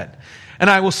 Jesus said, and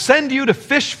I will send you to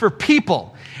fish for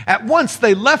people. At once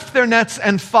they left their nets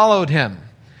and followed him.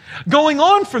 Going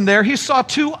on from there, he saw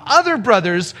two other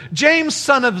brothers, James,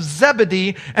 son of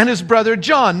Zebedee, and his brother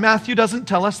John. Matthew doesn't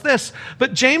tell us this,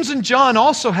 but James and John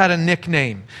also had a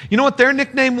nickname. You know what their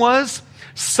nickname was?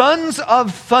 Sons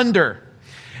of Thunder.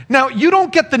 Now, you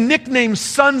don't get the nickname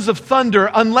Sons of Thunder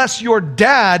unless your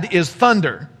dad is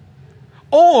Thunder.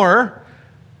 Or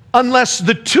unless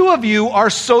the two of you are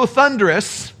so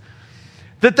thunderous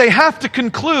that they have to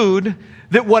conclude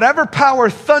that whatever power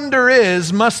thunder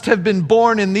is must have been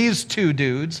born in these two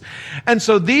dudes. And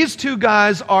so these two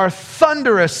guys are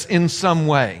thunderous in some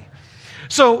way.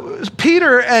 So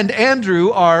Peter and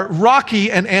Andrew are Rocky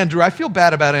and Andrew. I feel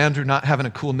bad about Andrew not having a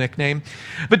cool nickname.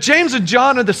 But James and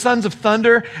John are the sons of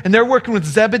thunder, and they're working with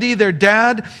Zebedee, their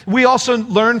dad. We also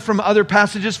learn from other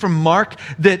passages from Mark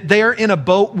that they're in a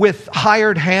boat with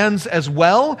hired hands as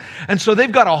well. And so they've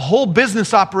got a whole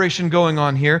business operation going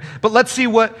on here. But let's see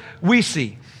what we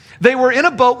see. They were in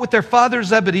a boat with their father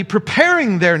Zebedee,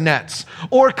 preparing their nets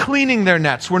or cleaning their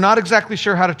nets. We're not exactly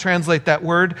sure how to translate that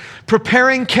word.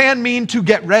 Preparing can mean to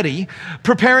get ready.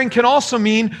 Preparing can also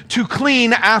mean to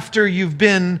clean after you've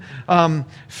been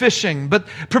fishing. But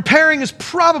preparing is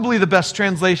probably the best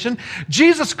translation.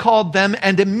 Jesus called them,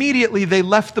 and immediately they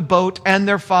left the boat and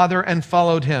their father and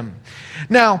followed him.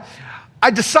 Now, I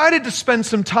decided to spend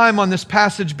some time on this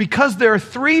passage because there are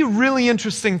three really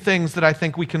interesting things that I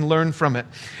think we can learn from it.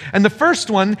 And the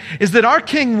first one is that our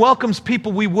King welcomes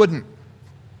people we wouldn't.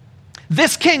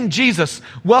 This King, Jesus,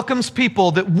 welcomes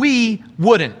people that we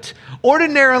wouldn't.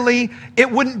 Ordinarily, it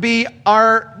wouldn't be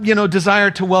our, desire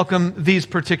to welcome these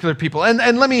particular people.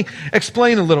 And let me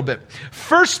explain a little bit.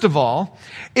 First of all,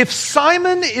 if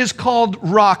Simon is called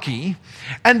Rocky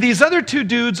and these other two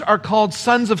dudes are called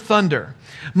Sons of Thunder,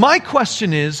 my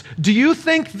question is, do you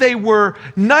think they were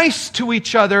nice to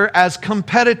each other as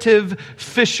competitive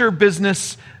fisher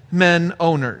businessmen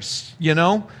owners?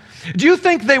 Do you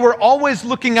think they were always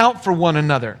looking out for one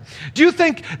another? Do you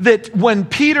think that when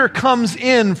Peter comes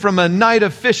in from a night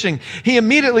of fishing, he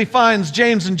immediately finds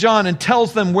James and John and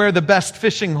tells them where the best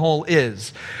fishing hole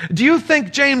is? Do you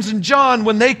think James and John,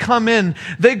 when they come in,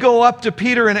 they go up to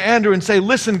Peter and Andrew and say,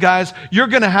 listen guys, you're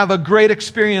going to have a great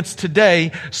experience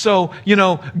today, so,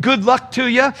 good luck to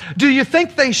you? Do you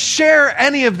think they share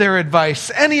any of their advice,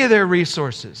 any of their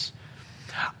resources?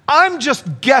 I'm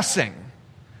just guessing.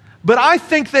 But I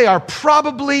think they are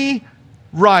probably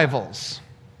rivals.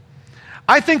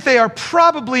 I think they are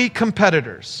probably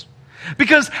competitors.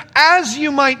 Because as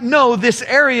you might know, this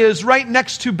area is right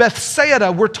next to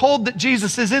Bethsaida. We're told that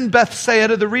Jesus is in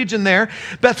Bethsaida, the region there.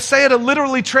 Bethsaida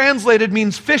literally translated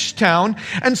means fish town.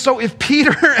 And so if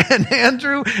Peter and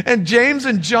Andrew and James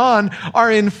and John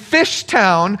are in fish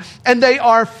town and they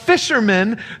are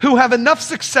fishermen who have enough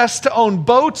success to own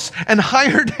boats and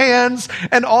hired hands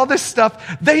and all this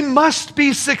stuff, they must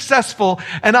be successful.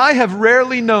 And I have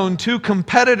rarely known two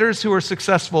competitors who are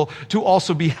successful to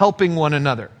also be helping one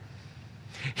another.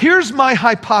 Here's my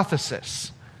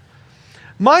hypothesis.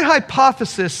 My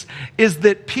hypothesis is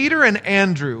that Peter and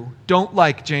Andrew don't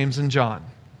like James and John.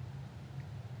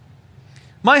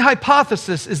 My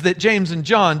hypothesis is that James and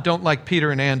John don't like Peter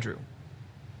and Andrew.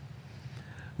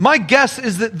 My guess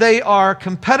is that they are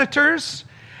competitors,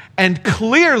 and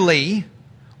clearly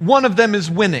one of them is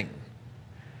winning.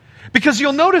 Because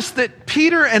you'll notice that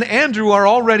Peter and Andrew are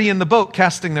already in the boat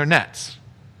casting their nets.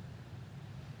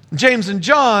 James and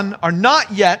John are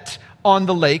not yet on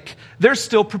the lake. They're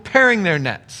still preparing their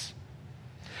nets.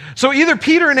 So either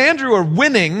Peter and Andrew are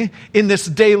winning in this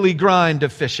daily grind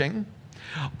of fishing,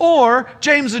 or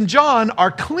James and John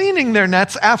are cleaning their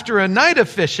nets after a night of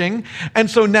fishing, and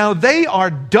so now they are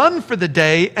done for the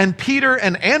day, and Peter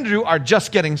and Andrew are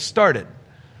just getting started.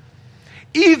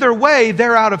 Either way,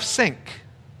 they're out of sync.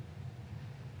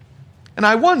 And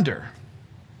I wonder,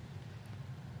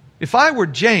 if I were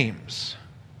James,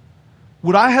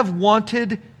 would I have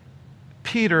wanted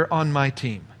Peter on my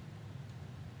team?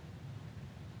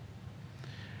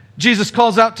 Jesus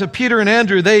calls out to Peter and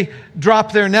Andrew. They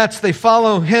drop their nets. They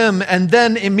follow him. And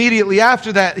then immediately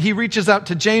after that, he reaches out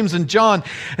to James and John.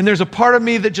 And there's a part of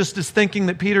me that just is thinking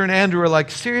that Peter and Andrew are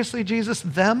like, seriously, Jesus,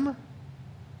 them?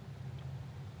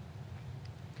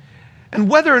 And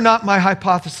whether or not my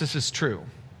hypothesis is true,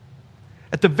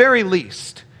 at the very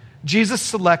least, Jesus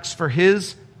selects for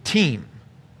his team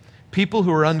people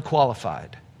who are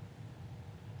unqualified.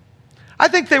 I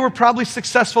think they were probably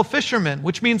successful fishermen,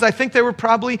 which means I think they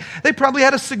probably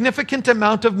had a significant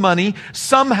amount of money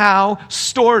somehow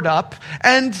stored up.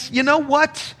 And you know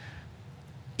what?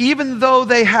 Even though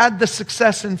they had the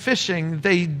success in fishing,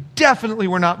 they definitely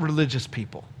were not religious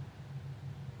people.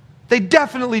 They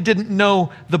definitely didn't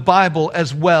know the Bible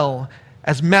as well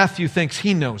as Matthew thinks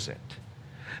he knows it.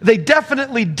 They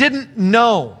definitely didn't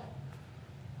know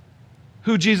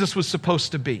who Jesus was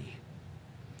supposed to be.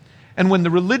 And when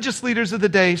the religious leaders of the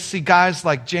day see guys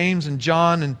like James and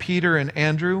John and Peter and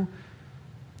Andrew,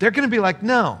 they're going to be like,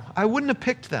 no, I wouldn't have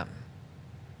picked them.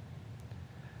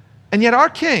 And yet our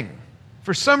King,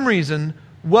 for some reason,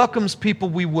 welcomes people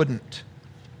we wouldn't.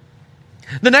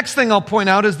 The next thing I'll point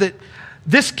out is that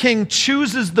this King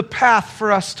chooses the path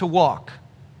for us to walk.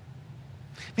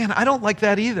 Man, I don't like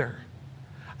that either.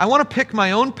 I want to pick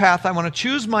my own path. I want to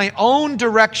choose my own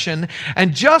direction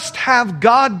and just have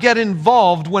God get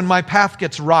involved when my path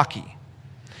gets rocky.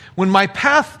 When my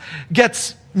path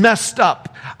gets messed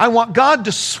up, I want God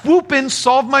to swoop in,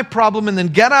 solve my problem, and then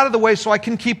get out of the way so I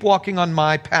can keep walking on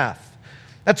my path.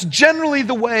 That's generally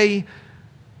the way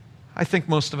I think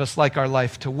most of us like our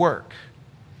life to work.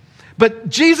 But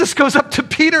Jesus goes up to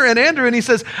Peter and Andrew and he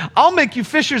says, I'll make you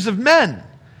fishers of men.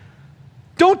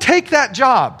 Don't take that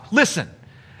job. Listen.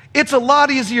 It's a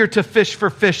lot easier to fish for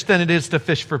fish than it is to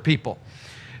fish for people.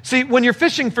 See, when you're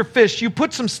fishing for fish, you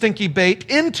put some stinky bait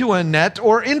into a net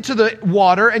or into the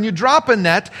water and you drop a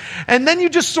net and then you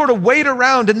just sort of wait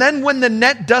around. And then when the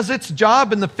net does its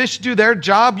job and the fish do their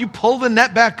job, you pull the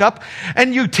net back up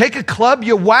and you take a club,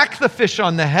 you whack the fish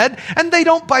on the head and they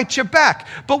don't bite you back.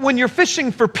 But when you're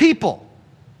fishing for people,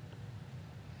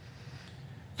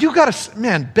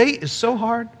 bait is so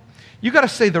hard. You got to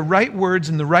say the right words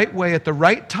in the right way at the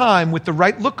right time with the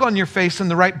right look on your face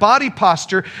and the right body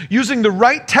posture, using the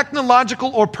right technological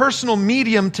or personal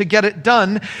medium to get it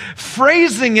done,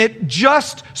 phrasing it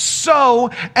just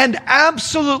so, and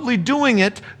absolutely doing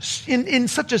it in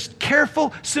such a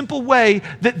careful, simple way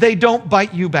that they don't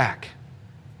bite you back.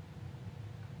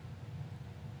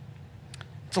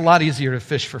 It's a lot easier to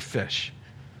fish for fish.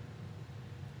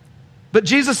 But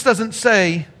Jesus doesn't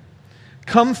say,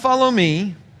 come follow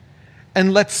me,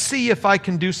 and let's see if I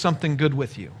can do something good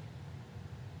with you.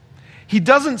 He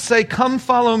doesn't say, come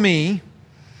follow me,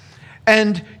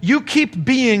 and you keep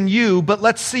being you, but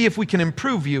let's see if we can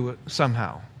improve you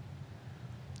somehow.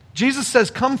 Jesus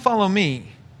says, come follow me,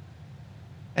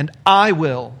 and I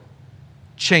will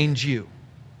change you.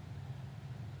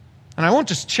 And I won't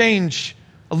just change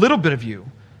a little bit of you.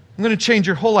 I'm going to change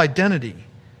your whole identity.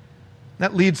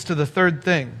 That leads to the third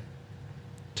thing.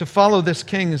 To follow this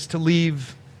king is to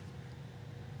leave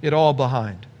it all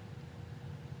behind.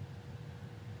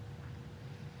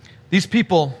 These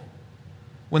people,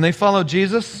 when they followed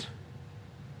Jesus,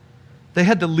 they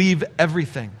had to leave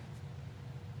everything.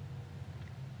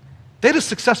 They had a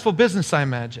successful business, I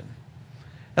imagine.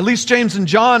 At least James and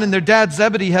John and their dad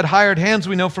Zebedee had hired hands,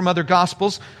 we know from other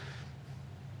Gospels.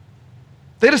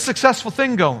 They had a successful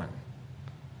thing going.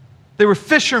 They were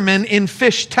fishermen in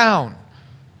Fish Town.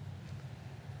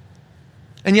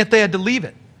 And yet they had to leave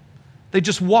it. They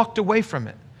just walked away from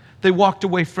it. They walked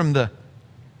away from the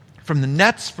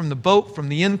nets, from the boat, from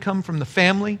the income, from the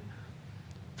family,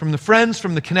 from the friends,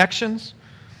 from the connections,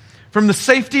 from the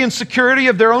safety and security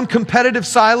of their own competitive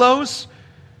silos,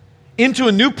 into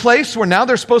a new place where now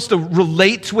they're supposed to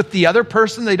relate with the other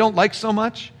person they don't like so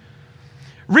much.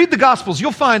 Read the Gospels.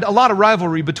 You'll find a lot of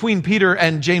rivalry between Peter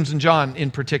and James and John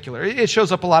in particular. It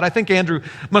shows up a lot. I think Andrew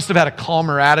must have had a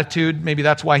calmer attitude. Maybe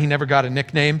that's why he never got a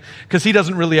nickname, because he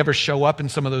doesn't really ever show up in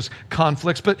some of those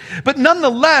conflicts. But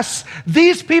nonetheless,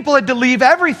 these people had to leave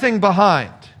everything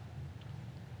behind.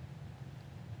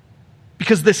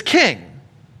 Because this king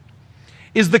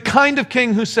is the kind of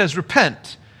king who says,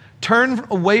 repent, turn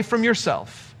away from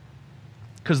yourself,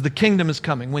 because the kingdom is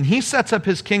coming. When he sets up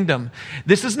his kingdom,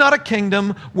 this is not a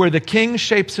kingdom where the king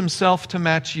shapes himself to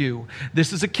match you.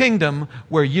 This is a kingdom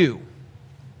where you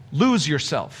lose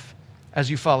yourself as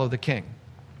you follow the king.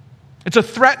 It's a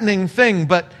threatening thing,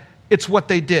 but it's what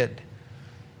they did.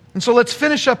 And so let's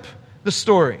finish up the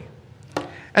story.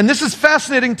 And this is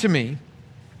fascinating to me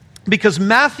because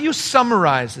Matthew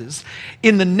summarizes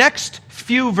in the next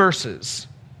few verses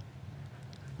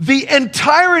the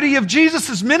entirety of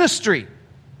Jesus' ministry.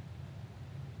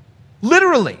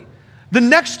 Literally, the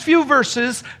next few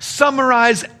verses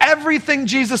summarize everything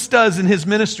Jesus does in his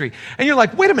ministry. And you're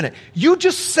like, wait a minute, you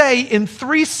just say in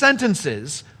 3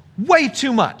 sentences way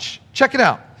too much. Check it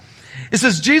out. It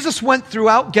says, Jesus went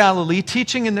throughout Galilee,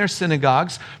 teaching in their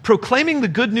synagogues, proclaiming the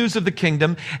good news of the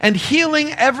kingdom, and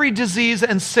healing every disease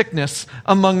and sickness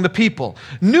among the people.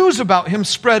 News about him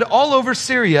spread all over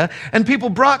Syria, and people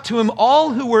brought to him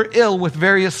all who were ill with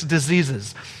various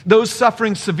diseases. Those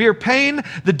suffering severe pain,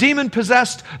 the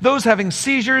demon-possessed, those having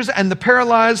seizures, and the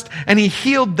paralyzed, and he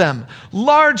healed them.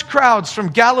 Large crowds from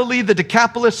Galilee, the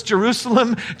Decapolis,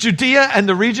 Jerusalem, Judea, and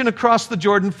the region across the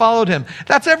Jordan followed him.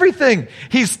 That's everything.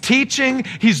 He's teaching,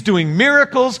 he's doing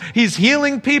miracles, he's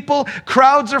healing people,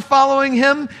 crowds are following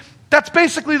him. That's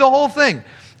basically the whole thing.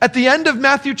 At the end of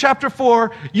Matthew chapter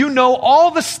 4, you know all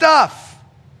the stuff.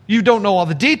 You don't know all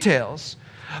the details.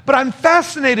 But I'm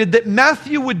fascinated that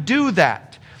Matthew would do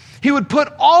that. He would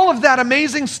put all of that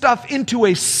amazing stuff into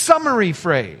a summary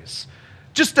phrase,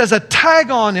 just as a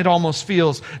tag on, it almost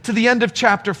feels, to the end of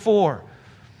chapter 4.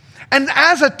 And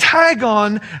as a tag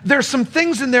on, there's some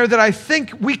things in there that I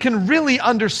think we can really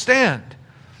understand.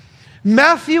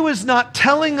 Matthew is not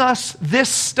telling us this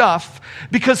stuff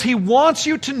because he wants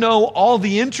you to know all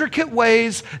the intricate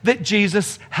ways that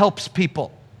Jesus helps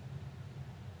people.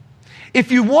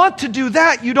 If you want to do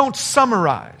that, you don't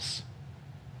summarize.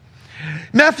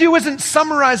 Matthew isn't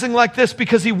summarizing like this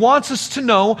because he wants us to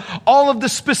know all of the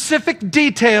specific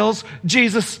details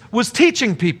Jesus was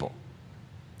teaching people.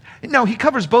 Now, he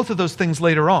covers both of those things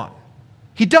later on.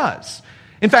 He does.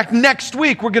 In fact, next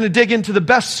week, we're going to dig into the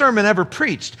best sermon ever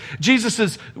preached. Jesus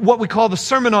is what we call the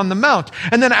Sermon on the Mount.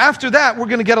 And then after that, we're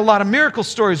going to get a lot of miracle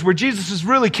stories where Jesus is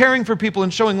really caring for people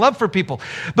and showing love for people.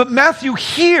 But Matthew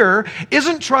here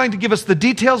isn't trying to give us the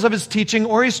details of his teaching,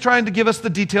 or he's trying to give us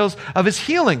the details of his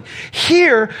healing.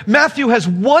 Here, Matthew has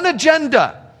one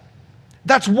agenda.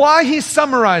 That's why he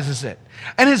summarizes it.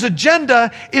 And his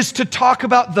agenda is to talk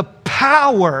about the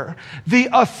power, the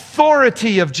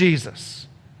authority of Jesus.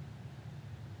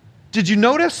 Did you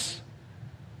notice?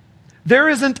 There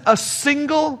isn't a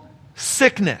single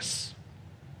sickness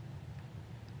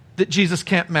that Jesus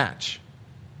can't match.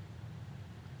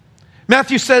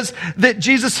 Matthew says that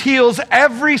Jesus heals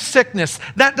every sickness.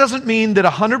 That doesn't mean that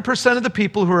 100% of the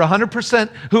people who are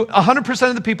 100%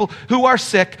 of the people who are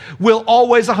sick will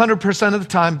always 100% of the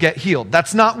time get healed.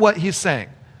 That's not what he's saying.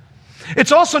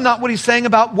 It's also not what he's saying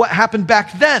about what happened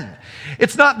back then.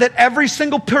 It's not that every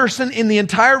single person in the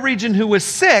entire region who was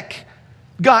sick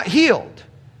got healed.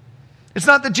 It's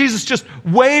not that Jesus just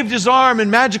waved his arm and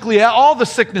magically all the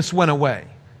sickness went away.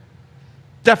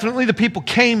 Definitely the people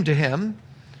came to him.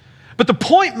 But the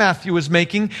point Matthew is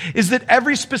making is that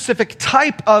every specific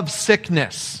type of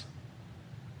sickness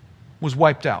was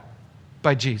wiped out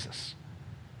by Jesus.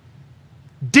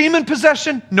 Demon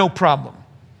possession, no problem.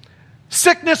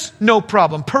 Sickness, no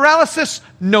problem. Paralysis,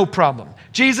 no problem.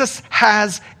 Jesus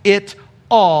has it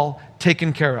all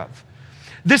taken care of.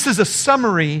 This is a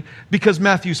summary because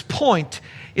Matthew's point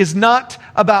is not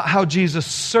about how Jesus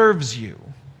serves you.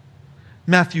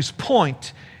 Matthew's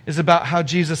point is about how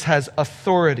Jesus has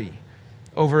authority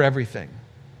over everything.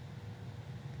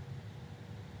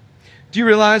 Do you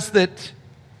realize that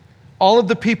all of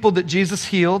the people that Jesus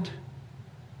healed,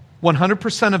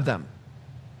 100% of them,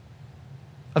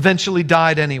 eventually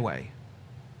died anyway?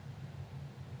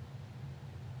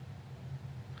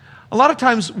 A lot of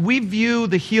times we view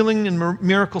the healing and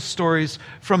miracle stories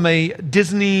from a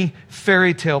Disney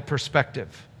fairy tale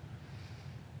perspective.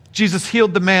 Jesus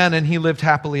healed the man and he lived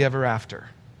happily ever after.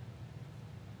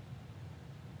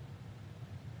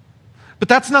 But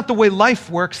that's not the way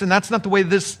life works, and that's not the way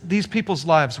these people's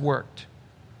lives worked.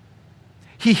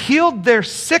 He healed their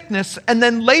sickness, and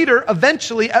then later,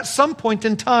 eventually, at some point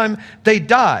in time, they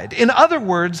died. In other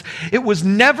words, it was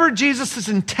never Jesus'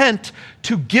 intent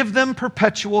to give them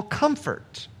perpetual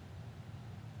comfort.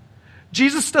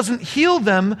 Jesus doesn't heal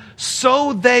them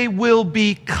so they will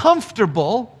be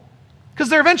comfortable, because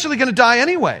they're eventually going to die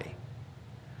anyway.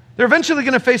 They're eventually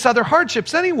going to face other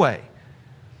hardships anyway.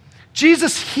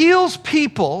 Jesus heals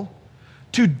people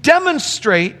to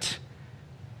demonstrate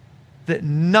that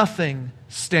nothing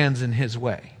stands in his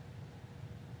way.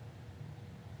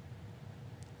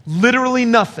 Literally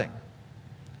nothing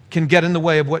can get in the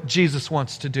way of what Jesus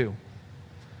wants to do.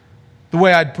 The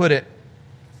way I'd put it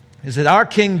is that our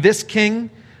king, this king,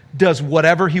 does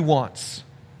whatever he wants.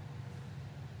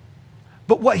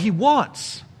 But what he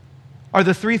wants are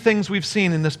the three things we've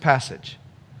seen in this passage.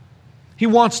 He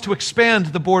wants to expand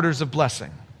the borders of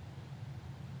blessing.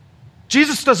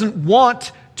 Jesus doesn't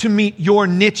want to meet your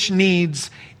niche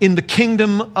needs in the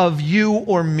kingdom of you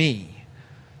or me.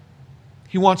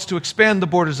 He wants to expand the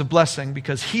borders of blessing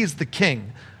because he's the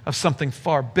king of something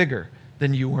far bigger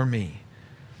than you or me.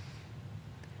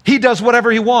 He does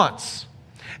whatever he wants.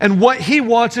 And what he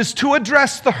wants is to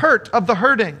address the hurt of the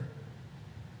hurting.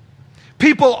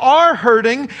 People are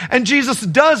hurting, and Jesus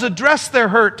does address their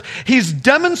hurt. He's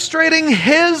demonstrating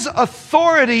his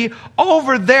authority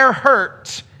over their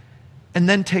hurt and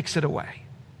then takes it away.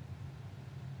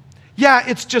 Yeah,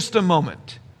 it's just a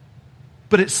moment,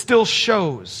 but it still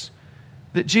shows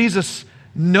that Jesus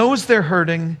knows they're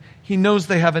hurting, he knows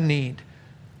they have a need,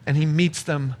 and he meets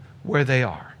them where they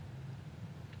are.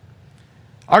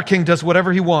 Our king does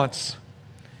whatever he wants.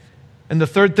 And the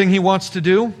third thing he wants to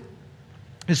do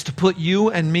is to put you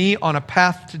and me on a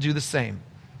path to do the same.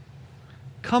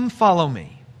 Come follow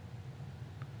me,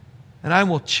 and I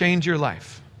will change your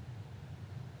life.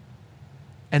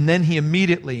 And then he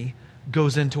immediately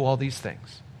goes into all these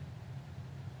things.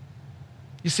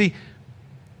 You see,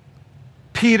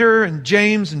 Peter and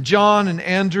James and John and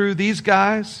Andrew, these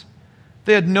guys,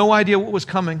 they had no idea what was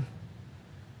coming.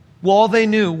 Well, all they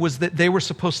knew was that they were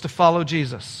supposed to follow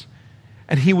Jesus,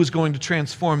 and he was going to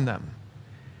transform them.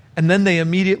 And then they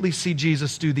immediately see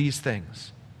Jesus do these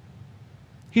things.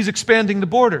 He's expanding the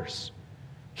borders.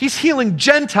 He's healing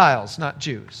Gentiles, not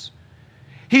Jews.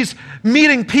 He's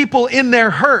meeting people in their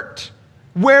hurt,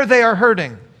 where they are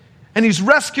hurting. And he's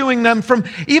rescuing them from,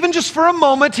 even just for a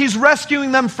moment, he's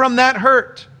rescuing them from that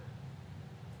hurt.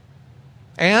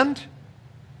 And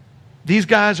these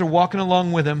guys are walking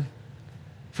along with him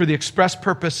for the express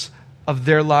purpose of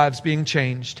their lives being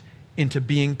changed into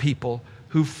being people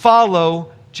who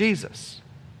follow Jesus,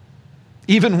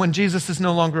 even when Jesus is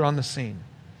no longer on the scene.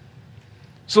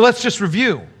 So let's just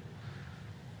review.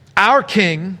 Our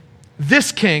king,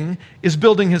 this king, is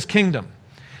building his kingdom.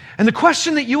 And the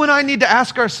question that you and I need to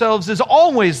ask ourselves is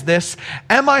always this: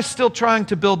 am I still trying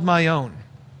to build my own?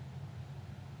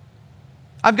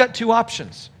 I've got two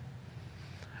options.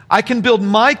 I can build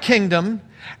my kingdom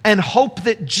and hope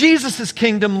that Jesus'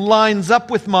 kingdom lines up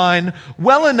with mine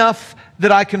well enough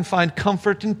that I can find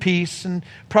comfort and peace and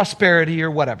prosperity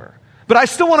or whatever. But I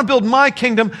still want to build my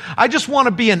kingdom. I just want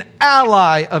to be an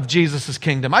ally of Jesus'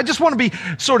 kingdom. I just want to be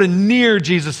sort of near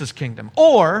Jesus' kingdom.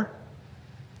 Or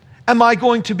am I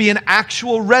going to be an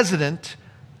actual resident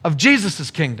of Jesus'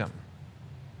 kingdom?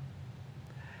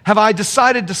 Have I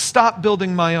decided to stop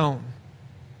building my own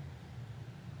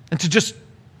and to just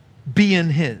be in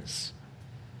his?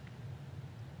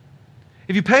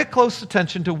 If you pay close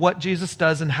attention to what Jesus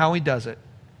does and how he does it,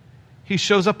 he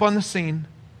shows up on the scene,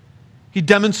 He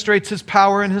demonstrates his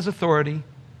power and his authority.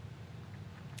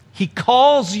 He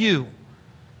calls you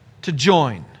to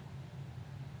join.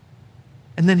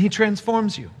 And then he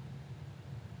transforms you.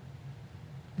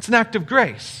 It's an act of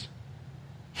grace.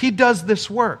 He does this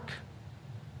work.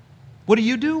 What do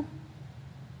you do?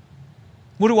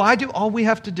 What do I do? All we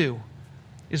have to do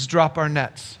is drop our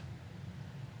nets.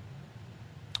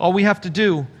 All we have to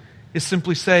do is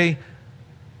simply say,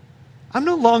 I'm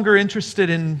no longer interested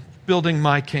in building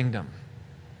my kingdom.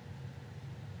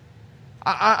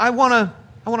 I want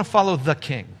to follow the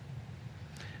King.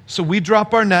 So we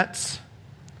drop our nets.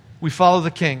 We follow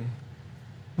the King.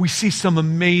 We see some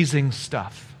amazing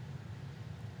stuff.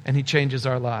 And he changes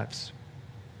our lives.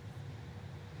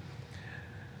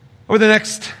 Over the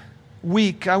next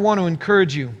week, I want to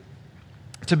encourage you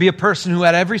to be a person who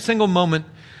at every single moment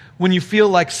when you feel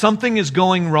like something is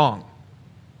going wrong,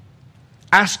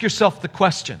 ask yourself the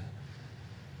question,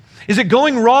 is it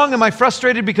going wrong? Am I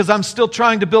frustrated because I'm still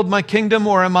trying to build my kingdom,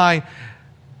 or am I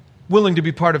willing to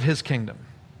be part of his kingdom?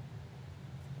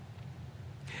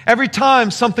 Every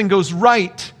time something goes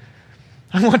right,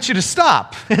 I want you to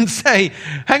stop and say,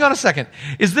 hang on a second.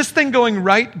 Is this thing going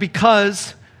right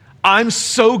because I'm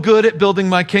so good at building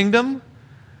my kingdom?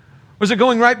 Or is it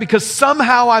going right because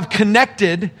somehow I've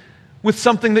connected with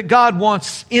something that God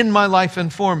wants in my life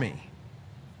and for me?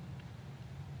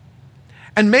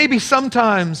 And maybe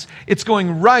sometimes it's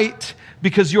going right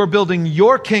because you're building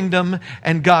your kingdom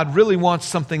and God really wants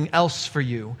something else for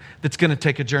you that's going to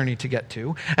take a journey to get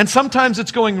to. And sometimes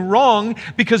it's going wrong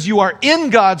because you are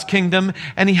in God's kingdom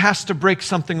and he has to break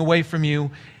something away from you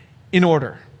in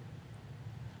order.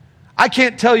 I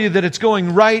can't tell you that it's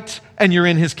going right and you're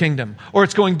in his kingdom, or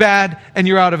it's going bad and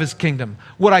you're out of his kingdom.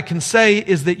 What I can say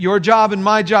is that your job and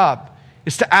my job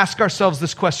is to ask ourselves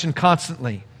this question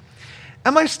constantly.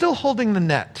 Am I still holding the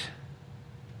net?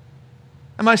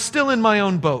 Am I still in my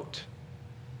own boat?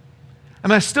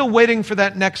 Am I still waiting for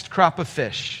that next crop of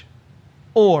fish?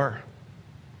 Or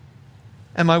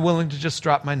am I willing to just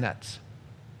drop my nets?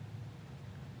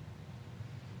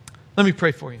 Let me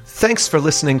pray for you. Thanks for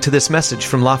listening to this message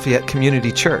from Lafayette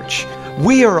Community Church.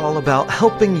 We are all about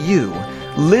helping you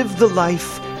live the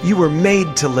life you were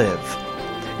made to live.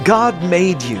 God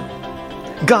made you.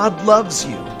 God loves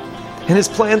you. And his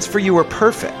plans for you are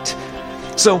perfect.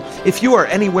 So if you are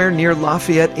anywhere near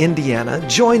Lafayette, Indiana,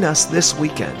 join us this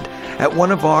weekend at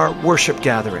one of our worship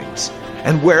gatherings.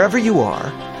 And wherever you are,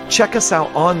 check us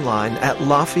out online at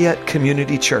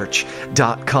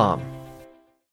LafayetteCommunityChurch.com.